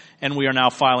decision, and we are now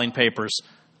filing papers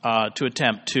to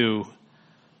attempt to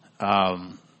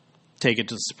take it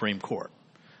to the Supreme Court.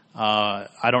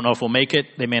 I don't know if we'll make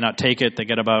it. They may not take it. They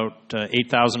get about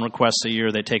 8,000 requests a year.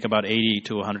 They take about 80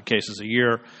 to 100 cases a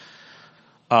year.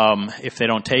 If they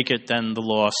don't take it, then the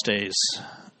law stays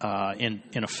in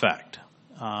effect.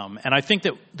 And I think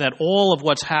that all of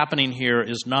what's happening here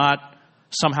is not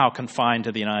somehow confined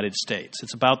to the United States.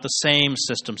 It's about the same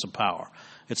systems of power.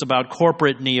 It's about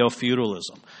corporate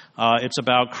neo-feudalism. It's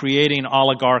about creating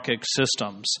oligarchic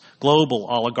systems, global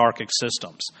oligarchic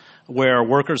systems, where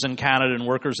workers in Canada and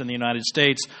workers in the United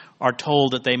States are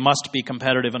told that they must be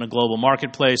competitive in a global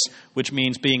marketplace, which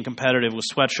means being competitive with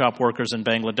sweatshop workers in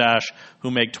Bangladesh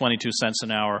who make 22 cents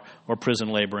an hour, or prison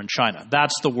labor in China.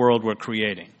 That's the world we're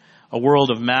creating, a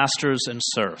world of masters and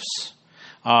serfs.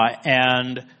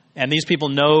 And these people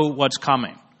know what's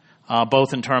coming,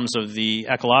 both in terms of the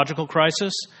ecological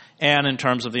crisis and in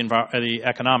terms of the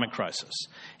economic crisis.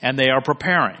 And they are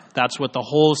preparing. That's what the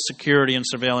whole security and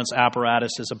surveillance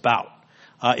apparatus is about.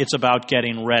 It's about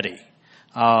getting ready.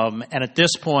 And at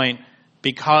this point,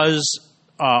 because,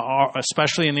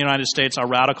 especially in the United States, our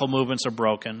radical movements are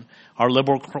broken, our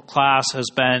liberal class has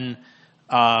been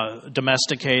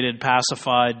domesticated,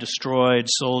 pacified, destroyed,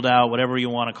 sold out, whatever you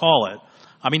want to call it.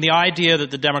 I mean, the idea that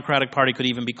the Democratic Party could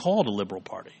even be called a liberal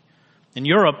party. In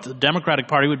Europe, the Democratic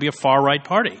Party would be a far-right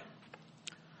party.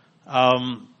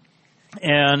 And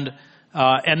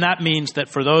that means that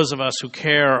for those of us who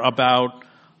care about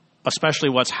especially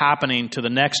what's happening to the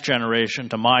next generation,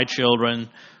 to my children,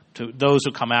 to those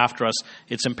who come after us,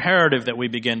 it's imperative that we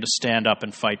begin to stand up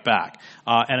and fight back.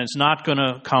 And it's not going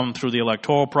to come through the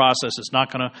electoral process. It's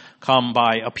not going to come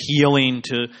by appealing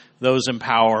to those in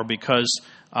power, because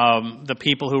the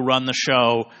people who run the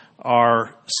show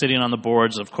are sitting on the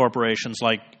boards of corporations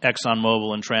like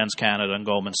ExxonMobil and TransCanada and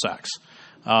Goldman Sachs.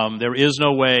 There is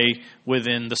no way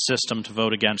within the system to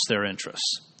vote against their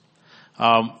interests.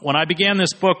 When I began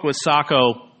this book with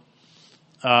Sacco,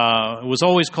 it was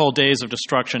always called Days of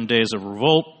Destruction, Days of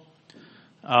Revolt.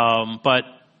 But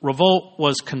revolt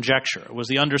was conjecture. It was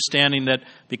the understanding that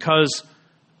because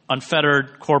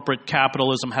unfettered corporate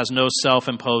capitalism has no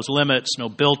self-imposed limits, no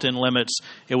built-in limits,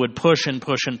 it would push and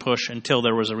push and push until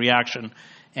there was a reaction.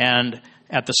 And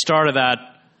at the start of that,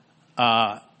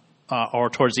 or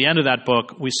towards the end of that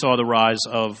book, we saw the rise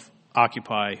of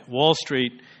Occupy Wall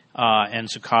Street and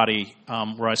Zuccotti,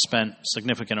 where I spent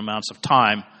significant amounts of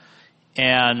time.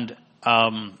 And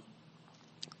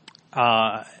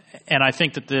I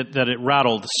think that it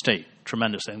rattled the state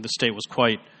tremendously. The state was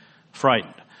quite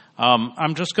frightened.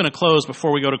 I'm just going to close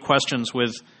before we go to questions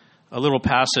with a little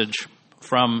passage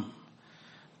from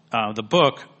the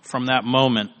book from that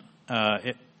moment.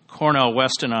 Cornel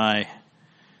West and I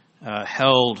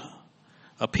held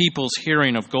a people's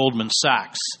hearing of Goldman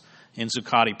Sachs in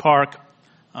Zuccotti Park.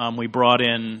 We brought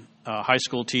in high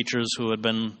school teachers who had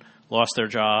lost their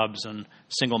jobs, and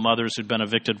single mothers who'd been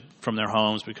evicted from their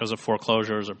homes because of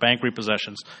foreclosures or bank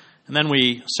repossessions. And then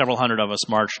several hundred of us,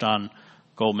 marched on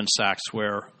Goldman Sachs,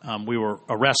 where we were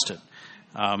arrested.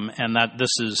 And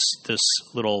this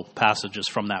little passage is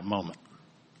from that moment.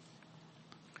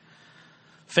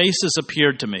 Faces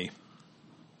appeared to me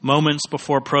moments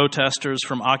before protesters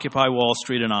from Occupy Wall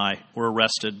Street and I were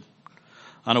arrested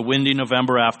on a windy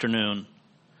November afternoon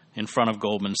in front of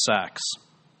Goldman Sachs.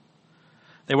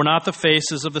 They were not the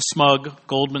faces of the smug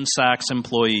Goldman Sachs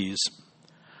employees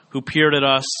who peered at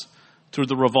us through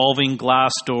the revolving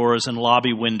glass doors and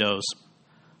lobby windows,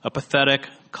 a pathetic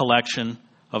collection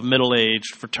of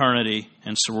middle-aged fraternity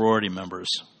and sorority members.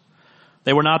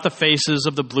 They were not the faces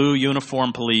of the blue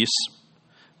uniform police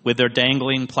with their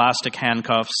dangling plastic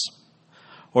handcuffs,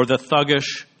 or the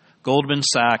thuggish Goldman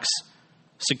Sachs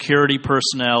security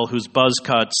personnel whose buzz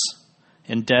cuts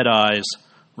and dead eyes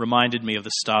reminded me of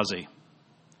the Stasi.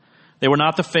 They were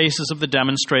not the faces of the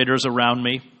demonstrators around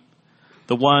me,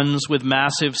 the ones with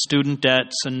massive student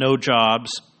debts and no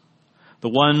jobs, the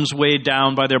ones weighed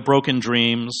down by their broken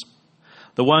dreams,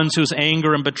 the ones whose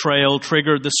anger and betrayal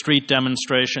triggered the street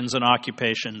demonstrations and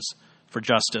occupations for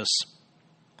justice.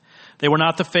 They were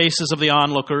not the faces of the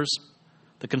onlookers,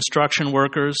 the construction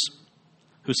workers,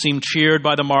 who seemed cheered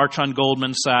by the march on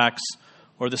Goldman Sachs,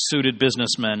 or the suited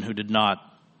businessmen who did not.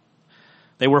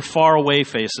 They were faraway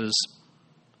faces.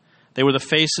 They were the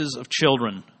faces of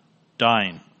children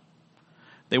dying.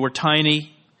 They were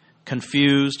tiny,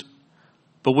 confused,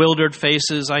 bewildered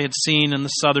faces I had seen in the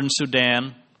southern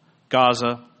Sudan,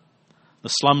 Gaza, the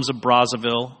slums of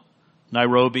Brazzaville,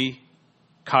 Nairobi,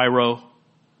 Cairo,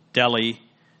 Delhi,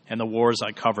 and the wars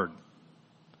I covered.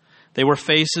 They were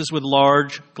faces with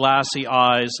large, glassy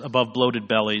eyes above bloated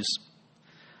bellies.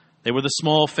 They were the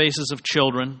small faces of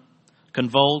children,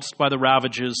 convulsed by the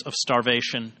ravages of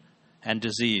starvation and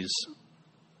disease.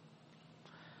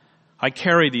 I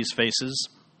carry these faces.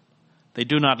 They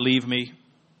do not leave me.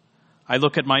 I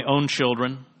look at my own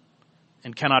children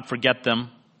and cannot forget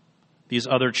them, these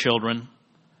other children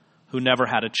who never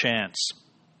had a chance.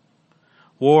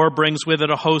 War brings with it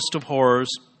a host of horrors,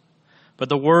 but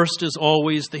the worst is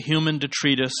always the human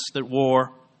detritus that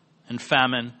war and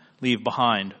famine leave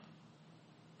behind.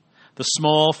 The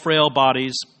small, frail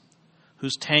bodies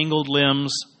whose tangled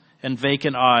limbs and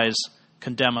vacant eyes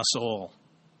condemn us all.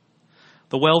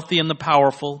 The wealthy and the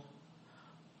powerful,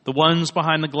 the ones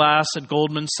behind the glass at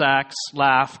Goldman Sachs,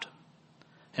 laughed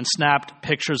and snapped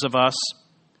pictures of us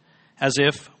as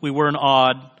if we were an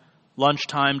odd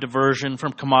lunchtime diversion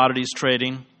from commodities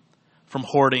trading, from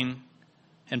hoarding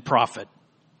and profit,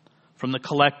 from the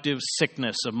collective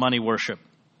sickness of money worship,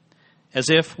 as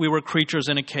if we were creatures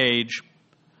in a cage,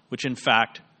 which in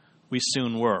fact we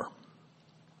soon were.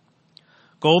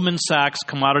 Goldman Sachs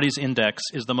Commodities Index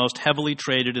is the most heavily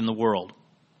traded in the world.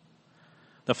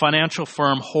 The financial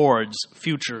firm hoards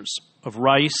futures of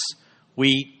rice,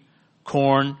 wheat,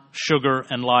 corn, sugar,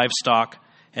 and livestock,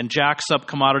 and jacks up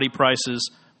commodity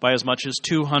prices by as much as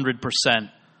 200%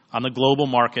 on the global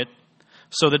market,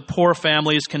 so that poor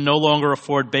families can no longer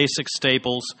afford basic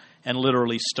staples and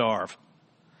literally starve.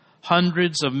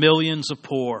 Hundreds of millions of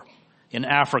poor in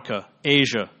Africa,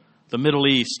 Asia, the Middle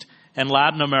East, and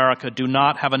Latin America do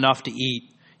not have enough to eat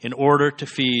in order to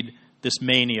feed this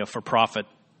mania for profit.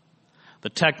 The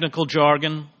technical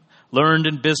jargon, learned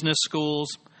in business schools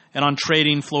and on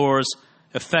trading floors,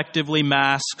 effectively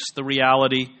masks the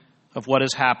reality of what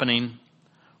is happening: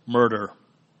 murder.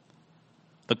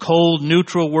 The cold,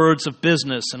 neutral words of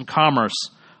business and commerce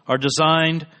are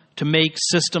designed to make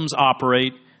systems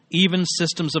operate, even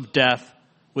systems of death,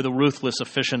 with a ruthless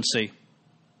efficiency.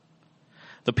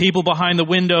 The people behind the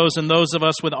windows and those of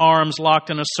us with arms locked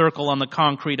in a circle on the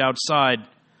concrete outside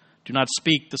do not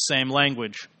speak the same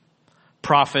language.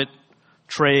 Profit,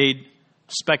 trade,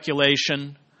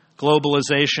 speculation,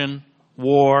 globalization,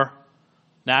 war,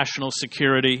 national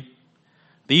security.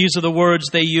 These are the words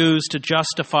they use to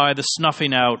justify the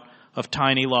snuffing out of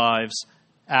tiny lives,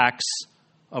 acts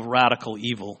of radical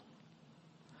evil.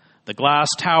 The glass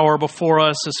tower before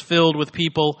us is filled with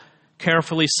people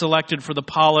carefully selected for the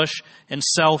polish and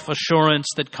self-assurance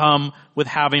that come with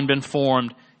having been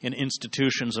formed in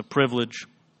institutions of privilege.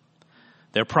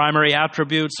 Their primary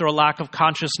attributes are a lack of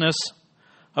consciousness,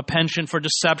 a penchant for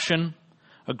deception,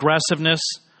 aggressiveness,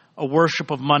 a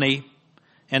worship of money,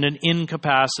 and an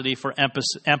incapacity for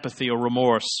empathy or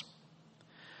remorse.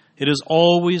 It is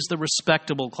always the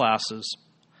respectable classes,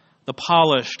 the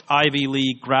polished Ivy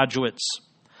League graduates,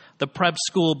 the prep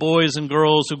school boys and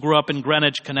girls who grew up in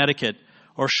Greenwich, Connecticut,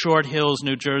 or Short Hills,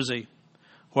 New Jersey,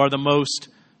 who are the most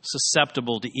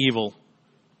susceptible to evil.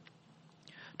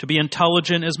 To be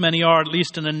intelligent, as many are, at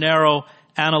least in a narrow,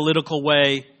 analytical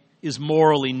way, is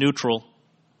morally neutral.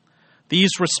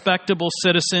 These respectable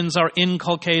citizens are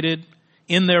inculcated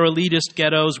in their elitist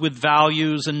ghettos with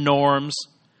values and norms,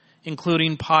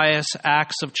 including pious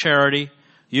acts of charity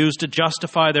used to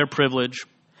justify their privilege,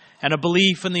 and a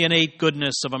belief in the innate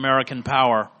goodness of American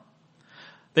power.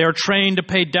 They are trained to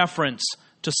pay deference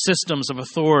to systems of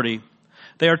authority.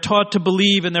 They are taught to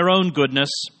believe in their own goodness,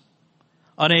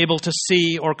 unable to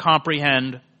see or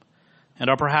comprehend, and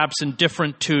are perhaps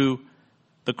indifferent to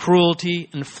the cruelty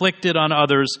inflicted on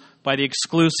others by the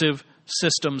exclusive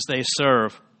systems they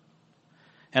serve.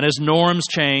 And as norms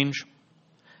change,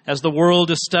 as the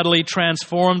world is steadily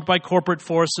transformed by corporate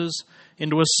forces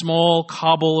into a small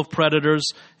cobble of predators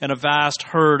and a vast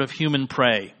herd of human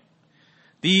prey,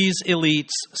 these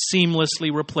elites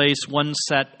seamlessly replace one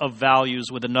set of values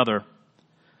with another.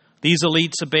 These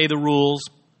elites obey the rules,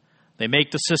 they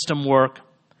make the system work,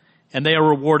 and they are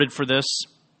rewarded for this.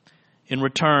 In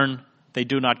return, they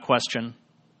do not question.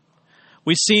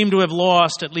 We seem to have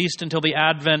lost, at least until the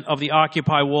advent of the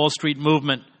Occupy Wall Street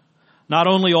movement, not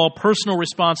only all personal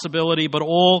responsibility, but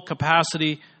all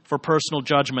capacity for personal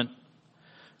judgment.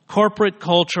 Corporate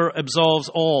culture absolves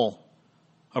all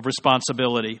of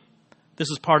responsibility. This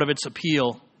is part of its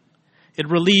appeal. It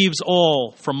relieves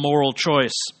all from moral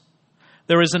choice.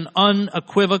 There is an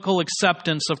unequivocal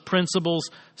acceptance of principles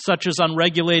such as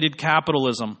unregulated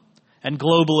capitalism and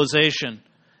globalization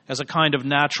as a kind of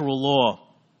natural law.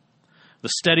 The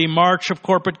steady march of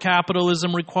corporate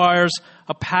capitalism requires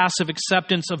a passive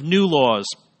acceptance of new laws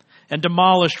and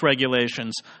demolished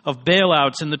regulations, of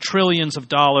bailouts in the trillions of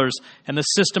dollars and the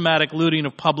systematic looting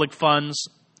of public funds,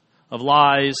 of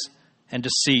lies and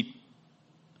deceit.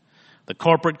 The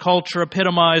corporate culture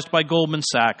epitomized by Goldman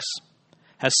Sachs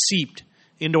has seeped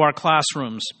into our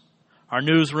classrooms, our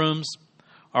newsrooms,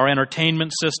 our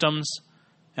entertainment systems,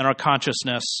 and our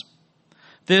consciousness.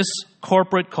 This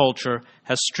corporate culture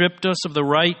has stripped us of the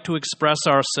right to express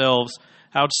ourselves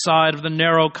outside of the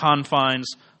narrow confines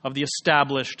of the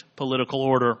established political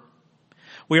order.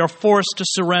 We are forced to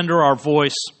surrender our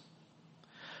voice.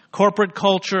 Corporate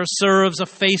culture serves a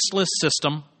faceless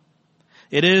system.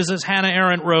 It is, as Hannah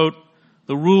Arendt wrote,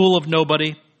 the rule of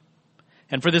nobody,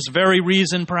 and for this very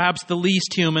reason, perhaps the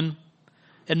least human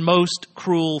and most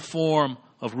cruel form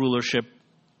of rulership.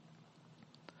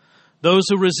 Those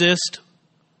who resist,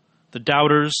 the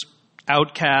doubters,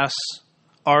 outcasts,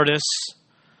 artists,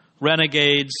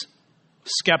 renegades,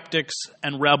 skeptics,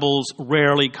 and rebels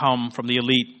rarely come from the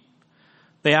elite.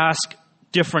 They ask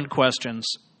different questions.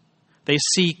 They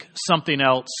seek something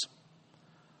else,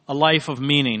 a life of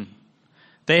meaning.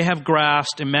 They have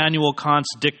grasped Immanuel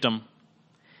Kant's dictum: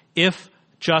 if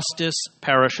justice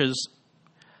perishes,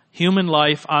 human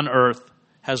life on earth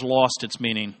has lost its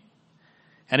meaning.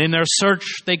 And in their search,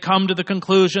 they come to the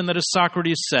conclusion that, as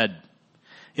Socrates said,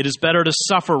 it is better to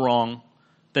suffer wrong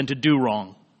than to do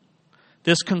wrong.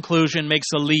 This conclusion makes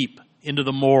a leap into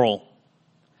the moral.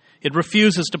 It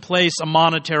refuses to place a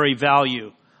monetary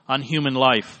value on human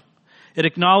life. It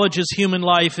acknowledges human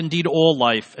life, indeed all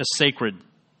life, as sacred.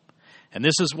 And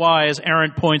this is why, as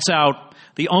Arendt points out,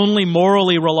 the only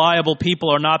morally reliable people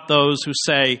are not those who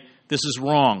say, this is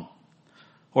wrong,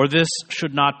 or this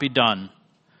should not be done,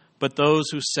 but those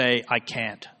who say, I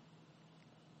can't.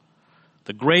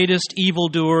 The greatest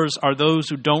evildoers are those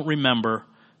who don't remember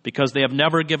because they have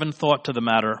never given thought to the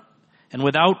matter, and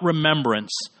without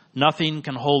remembrance, nothing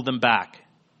can hold them back,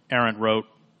 Arendt wrote.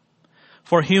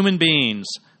 For human beings,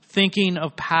 thinking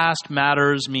of past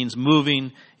matters means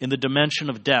moving in the dimension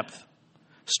of depth,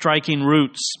 striking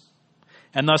roots,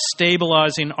 and thus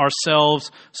stabilizing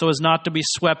ourselves so as not to be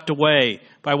swept away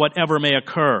by whatever may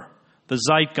occur, the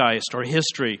zeitgeist or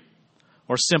history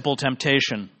or simple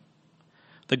temptation.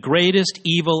 The greatest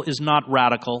evil is not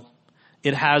radical.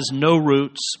 It has no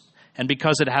roots, and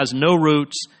because it has no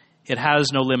roots, it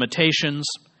has no limitations.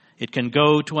 It can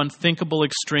go to unthinkable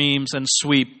extremes and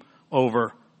sweep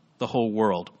over the whole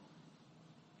world.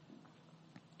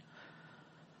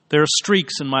 There are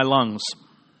streaks in my lungs,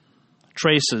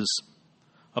 traces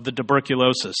of the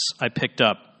tuberculosis I picked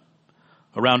up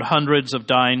around hundreds of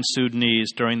dying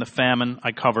Sudanese during the famine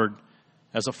I covered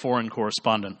as a foreign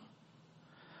correspondent.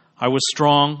 I was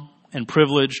strong and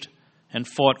privileged and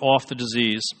fought off the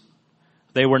disease.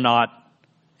 They were not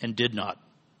and did not.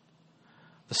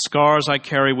 The scars I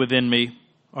carry within me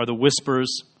are the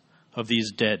whispers of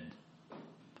these dead.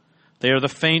 They are the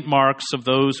faint marks of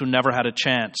those who never had a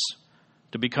chance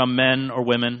to become men or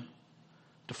women,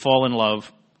 to fall in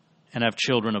love, and have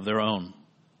children of their own.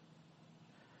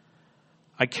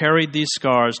 I carried these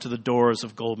scars to the doors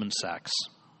of Goldman Sachs.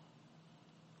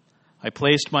 I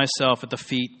placed myself at the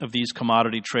feet of these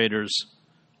commodity traders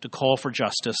to call for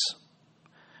justice,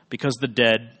 because the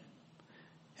dead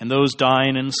and those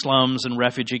dying in slums and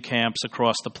refugee camps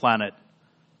across the planet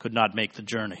could not make the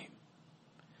journey.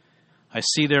 I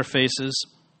see their faces.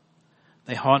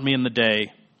 They haunt me in the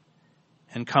day,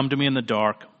 and come to me in the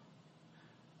dark.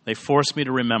 They force me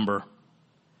to remember,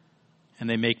 and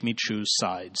they make me choose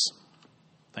sides.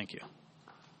 Thank you.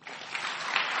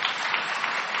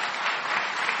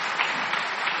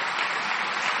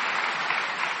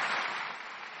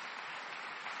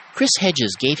 Chris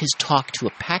Hedges gave his talk to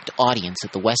a packed audience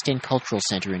at the West End Cultural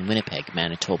Centre in Winnipeg,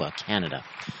 Manitoba, Canada.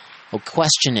 A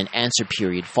question and answer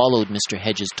period followed Mr.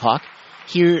 Hedges' talk.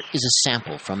 Here is a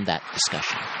sample from that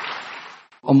discussion.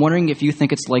 I'm wondering if you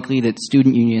think it's likely that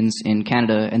student unions in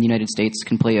Canada and the United States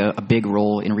can play a big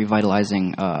role in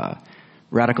revitalizing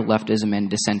radical leftism and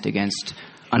dissent against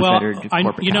unfettered corporate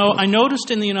capitalism. I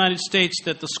noticed in the United States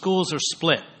that the schools are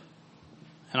split.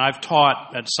 And I've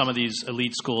taught at some of these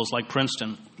elite schools like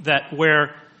Princeton, that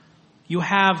where you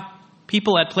have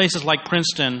people at places like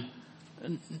Princeton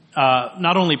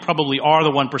not only probably are the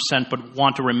 1%, but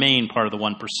want to remain part of the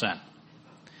 1%.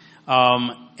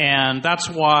 And that's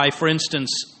why, for instance,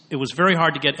 it was very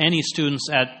hard to get any students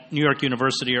at New York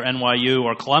University or NYU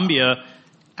or Columbia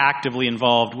actively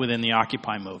involved within the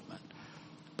Occupy movement.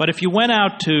 But if you went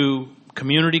out to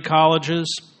community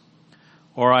colleges,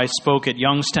 or I spoke at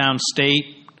Youngstown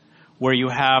State, where you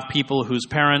have people whose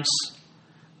parents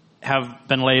have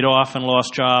been laid off and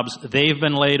lost jobs. They've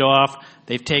been laid off.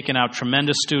 They've taken out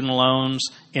tremendous student loans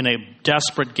in a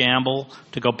desperate gamble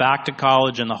to go back to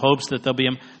college in the hopes that they'll be...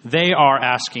 They are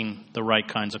asking the right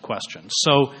kinds of questions.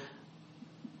 So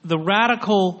the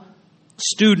radical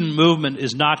student movement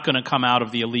is not going to come out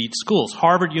of the elite schools.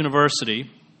 Harvard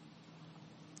University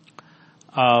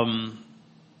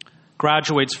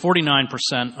graduates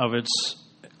 49% of its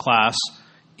class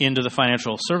into the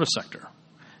financial service sector.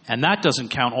 And that doesn't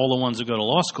count all the ones who go to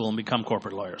law school and become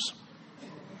corporate lawyers.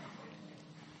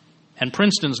 And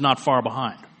Princeton's not far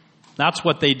behind. That's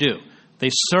what they do.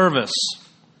 They service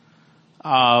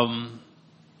Wall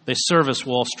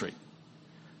Street.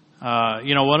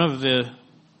 One of the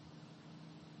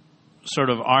sort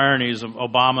of ironies of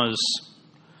Obama's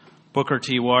Booker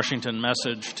T. Washington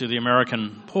message to the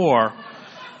American poor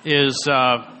is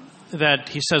that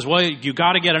he says, well, you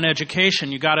got to get an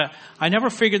education. I never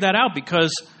figured that out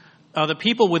because the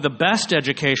people with the best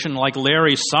education, like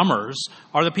Larry Summers,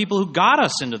 are the people who got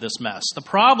us into this mess. The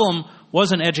problem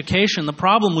wasn't education. The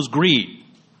problem was greed.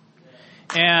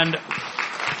 And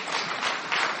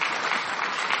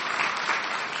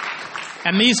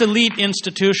these elite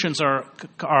institutions are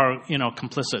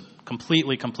complicit,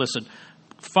 completely complicit.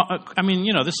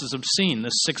 This is obscene,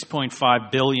 this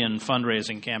 $6.5 billion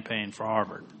fundraising campaign for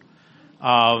Harvard.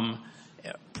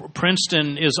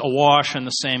 Princeton is awash in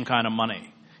the same kind of money.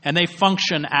 And they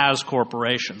function as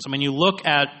corporations. You look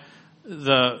at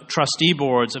the trustee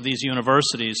boards of these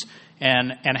universities,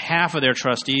 and half of their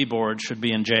trustee boards should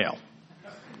be in jail.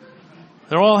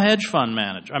 They're all hedge fund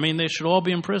managed. They should all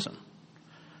be in prison.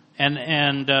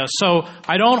 So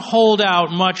I don't hold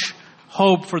out much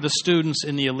hope for the students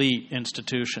in the elite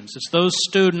institutions. It's those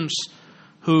students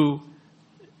who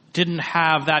didn't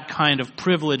have that kind of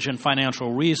privilege and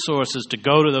financial resources to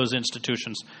go to those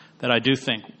institutions that I do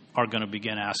think are going to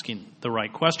begin asking the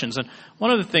right questions. And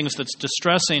one of the things that's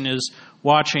distressing is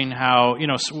watching how,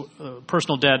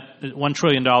 personal debt, $1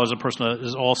 trillion of personal debt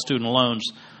is all student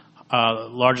loans,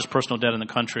 largest personal debt in the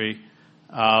country.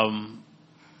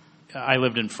 I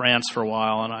lived in France for a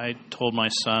while, and I told my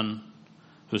son,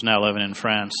 who's now living in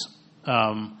France,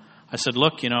 I said,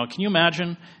 look, can you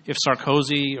imagine if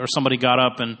Sarkozy or somebody got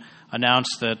up and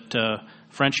announced that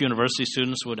French university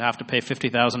students would have to pay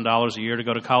 $50,000 a year to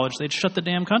go to college? They'd shut the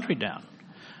damn country down.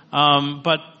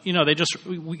 But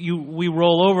we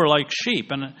roll over like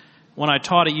sheep. And when I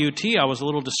taught at UT, I was a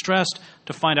little distressed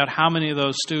to find out how many of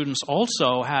those students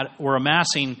also were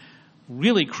amassing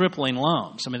really crippling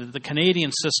loans. The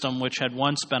Canadian system, which had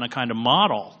once been a kind of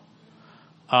model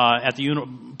at the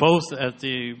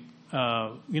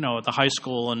high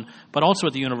school but also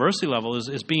at the university level,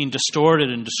 is being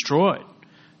distorted and destroyed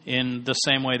in the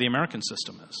same way the American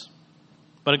system is.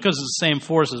 But because it's the same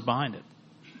forces behind it.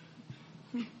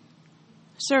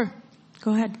 Sir,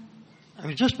 go ahead. I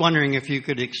was just wondering if you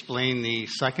could explain the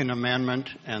Second Amendment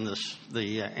and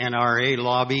the NRA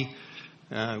lobby.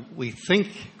 We think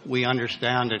we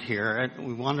understand it here.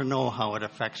 We want to know how it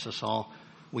affects us all.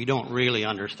 We don't really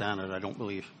understand it, I don't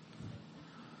believe.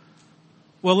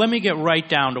 Well, let me get right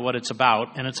down to what it's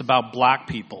about, and it's about black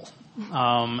people.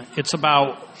 It's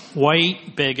about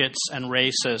white bigots and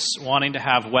racists wanting to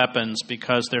have weapons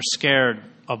because they're scared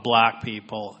of black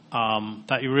people.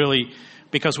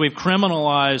 Because we've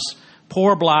criminalized,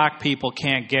 poor black people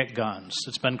can't get guns.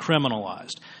 It's been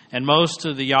criminalized. And most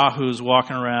of the yahoos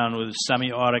walking around with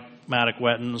semi-automatic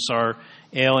weapons are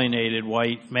alienated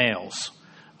white males.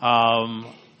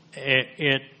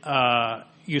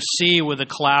 you see with the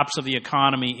collapse of the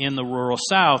economy in the rural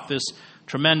South this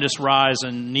tremendous rise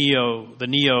in the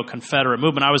neo-Confederate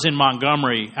movement. I was in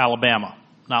Montgomery, Alabama,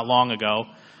 not long ago.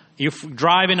 You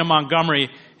drive into Montgomery,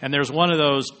 and there's one of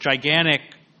those gigantic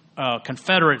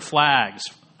Confederate flags.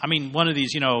 I mean, one of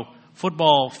these,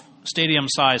 football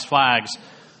stadium-sized flags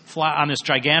on this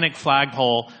gigantic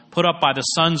flagpole put up by the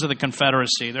Sons of the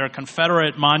Confederacy. There are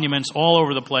Confederate monuments all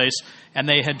over the place, and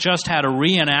they had just had a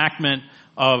reenactment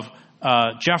of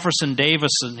Jefferson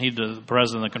Davis, and he's the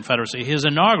president of the Confederacy, his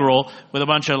inaugural with a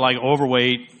bunch of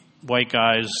overweight white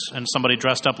guys and somebody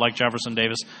dressed up like Jefferson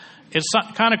Davis. It's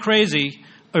kind of crazy.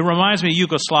 It reminds me of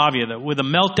Yugoslavia, that with the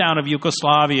meltdown of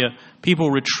Yugoslavia,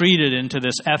 people retreated into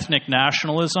this ethnic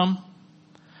nationalism.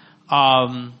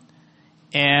 I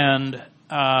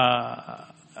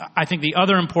think the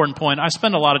other important point, I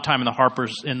spend a lot of time in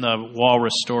the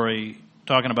Walrus story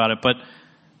talking about it, but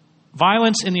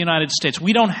violence in the United States,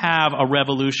 we don't have a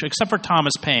revolution, except for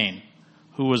Thomas Paine,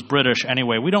 who was British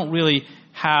anyway. We don't really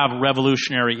have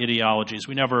revolutionary ideologies.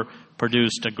 We never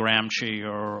produced a Gramsci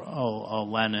or a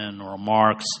Lenin or a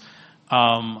Marx.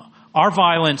 Our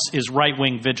violence is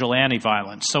right-wing vigilante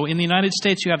violence. So in the United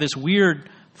States, you have this weird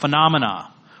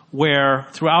phenomena where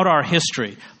throughout our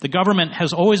history, the government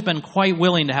has always been quite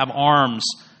willing to have arms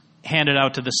handed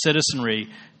out to the citizenry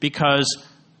because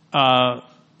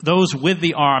those with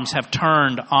the arms have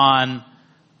turned on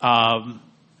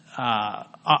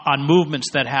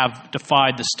movements that have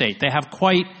defied the state. They have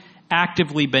quite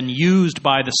actively been used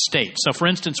by the state. So, for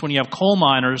instance, when you have coal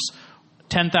miners,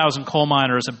 10,000 coal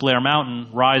miners at Blair Mountain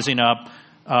rising up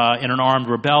in an armed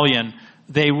rebellion,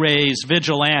 they raise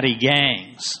vigilante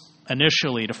gangs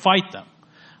initially to fight them.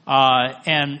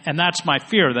 And that's my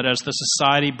fear, that as the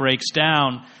society breaks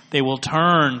down, they will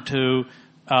turn to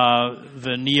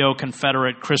the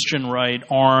neo-Confederate Christian right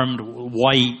armed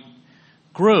white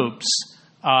groups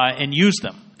and use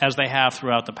them as they have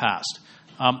throughout the past.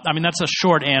 That's a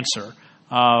short answer.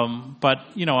 But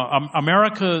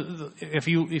America, if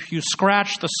you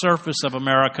scratch the surface of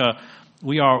America,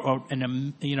 we are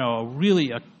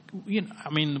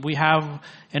we have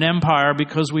an empire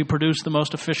because we produce the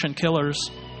most efficient killers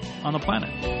on the planet.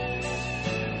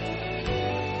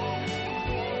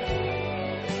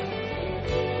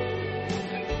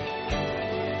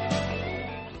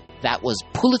 That was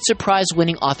Pulitzer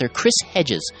Prize-winning author Chris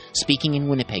Hedges speaking in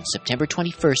Winnipeg, September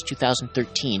 21st,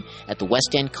 2013, at the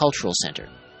West End Cultural Centre.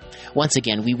 Once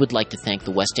again, we would like to thank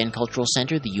the West End Cultural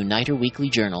Centre, the Uniter Weekly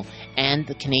Journal, and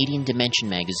the Canadian Dimension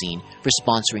magazine for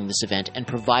sponsoring this event and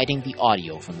providing the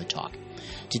audio from the talk.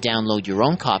 To download your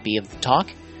own copy of the talk,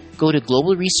 go to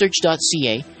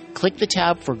globalresearch.ca, click the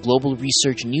tab for Global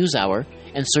Research News Hour,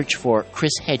 and search for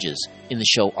Chris Hedges in the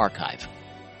show archive.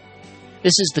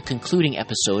 This is the concluding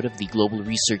episode of the Global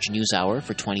Research News Hour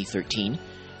for 2013.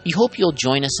 We hope you'll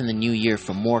join us in the new year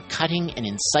for more cutting and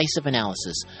incisive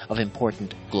analysis of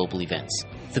important global events.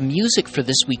 The music for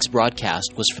this week's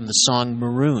broadcast was from the song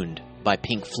Marooned by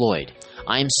Pink Floyd.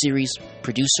 I am series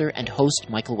producer and host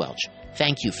Michael Welch.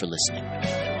 Thank you for listening.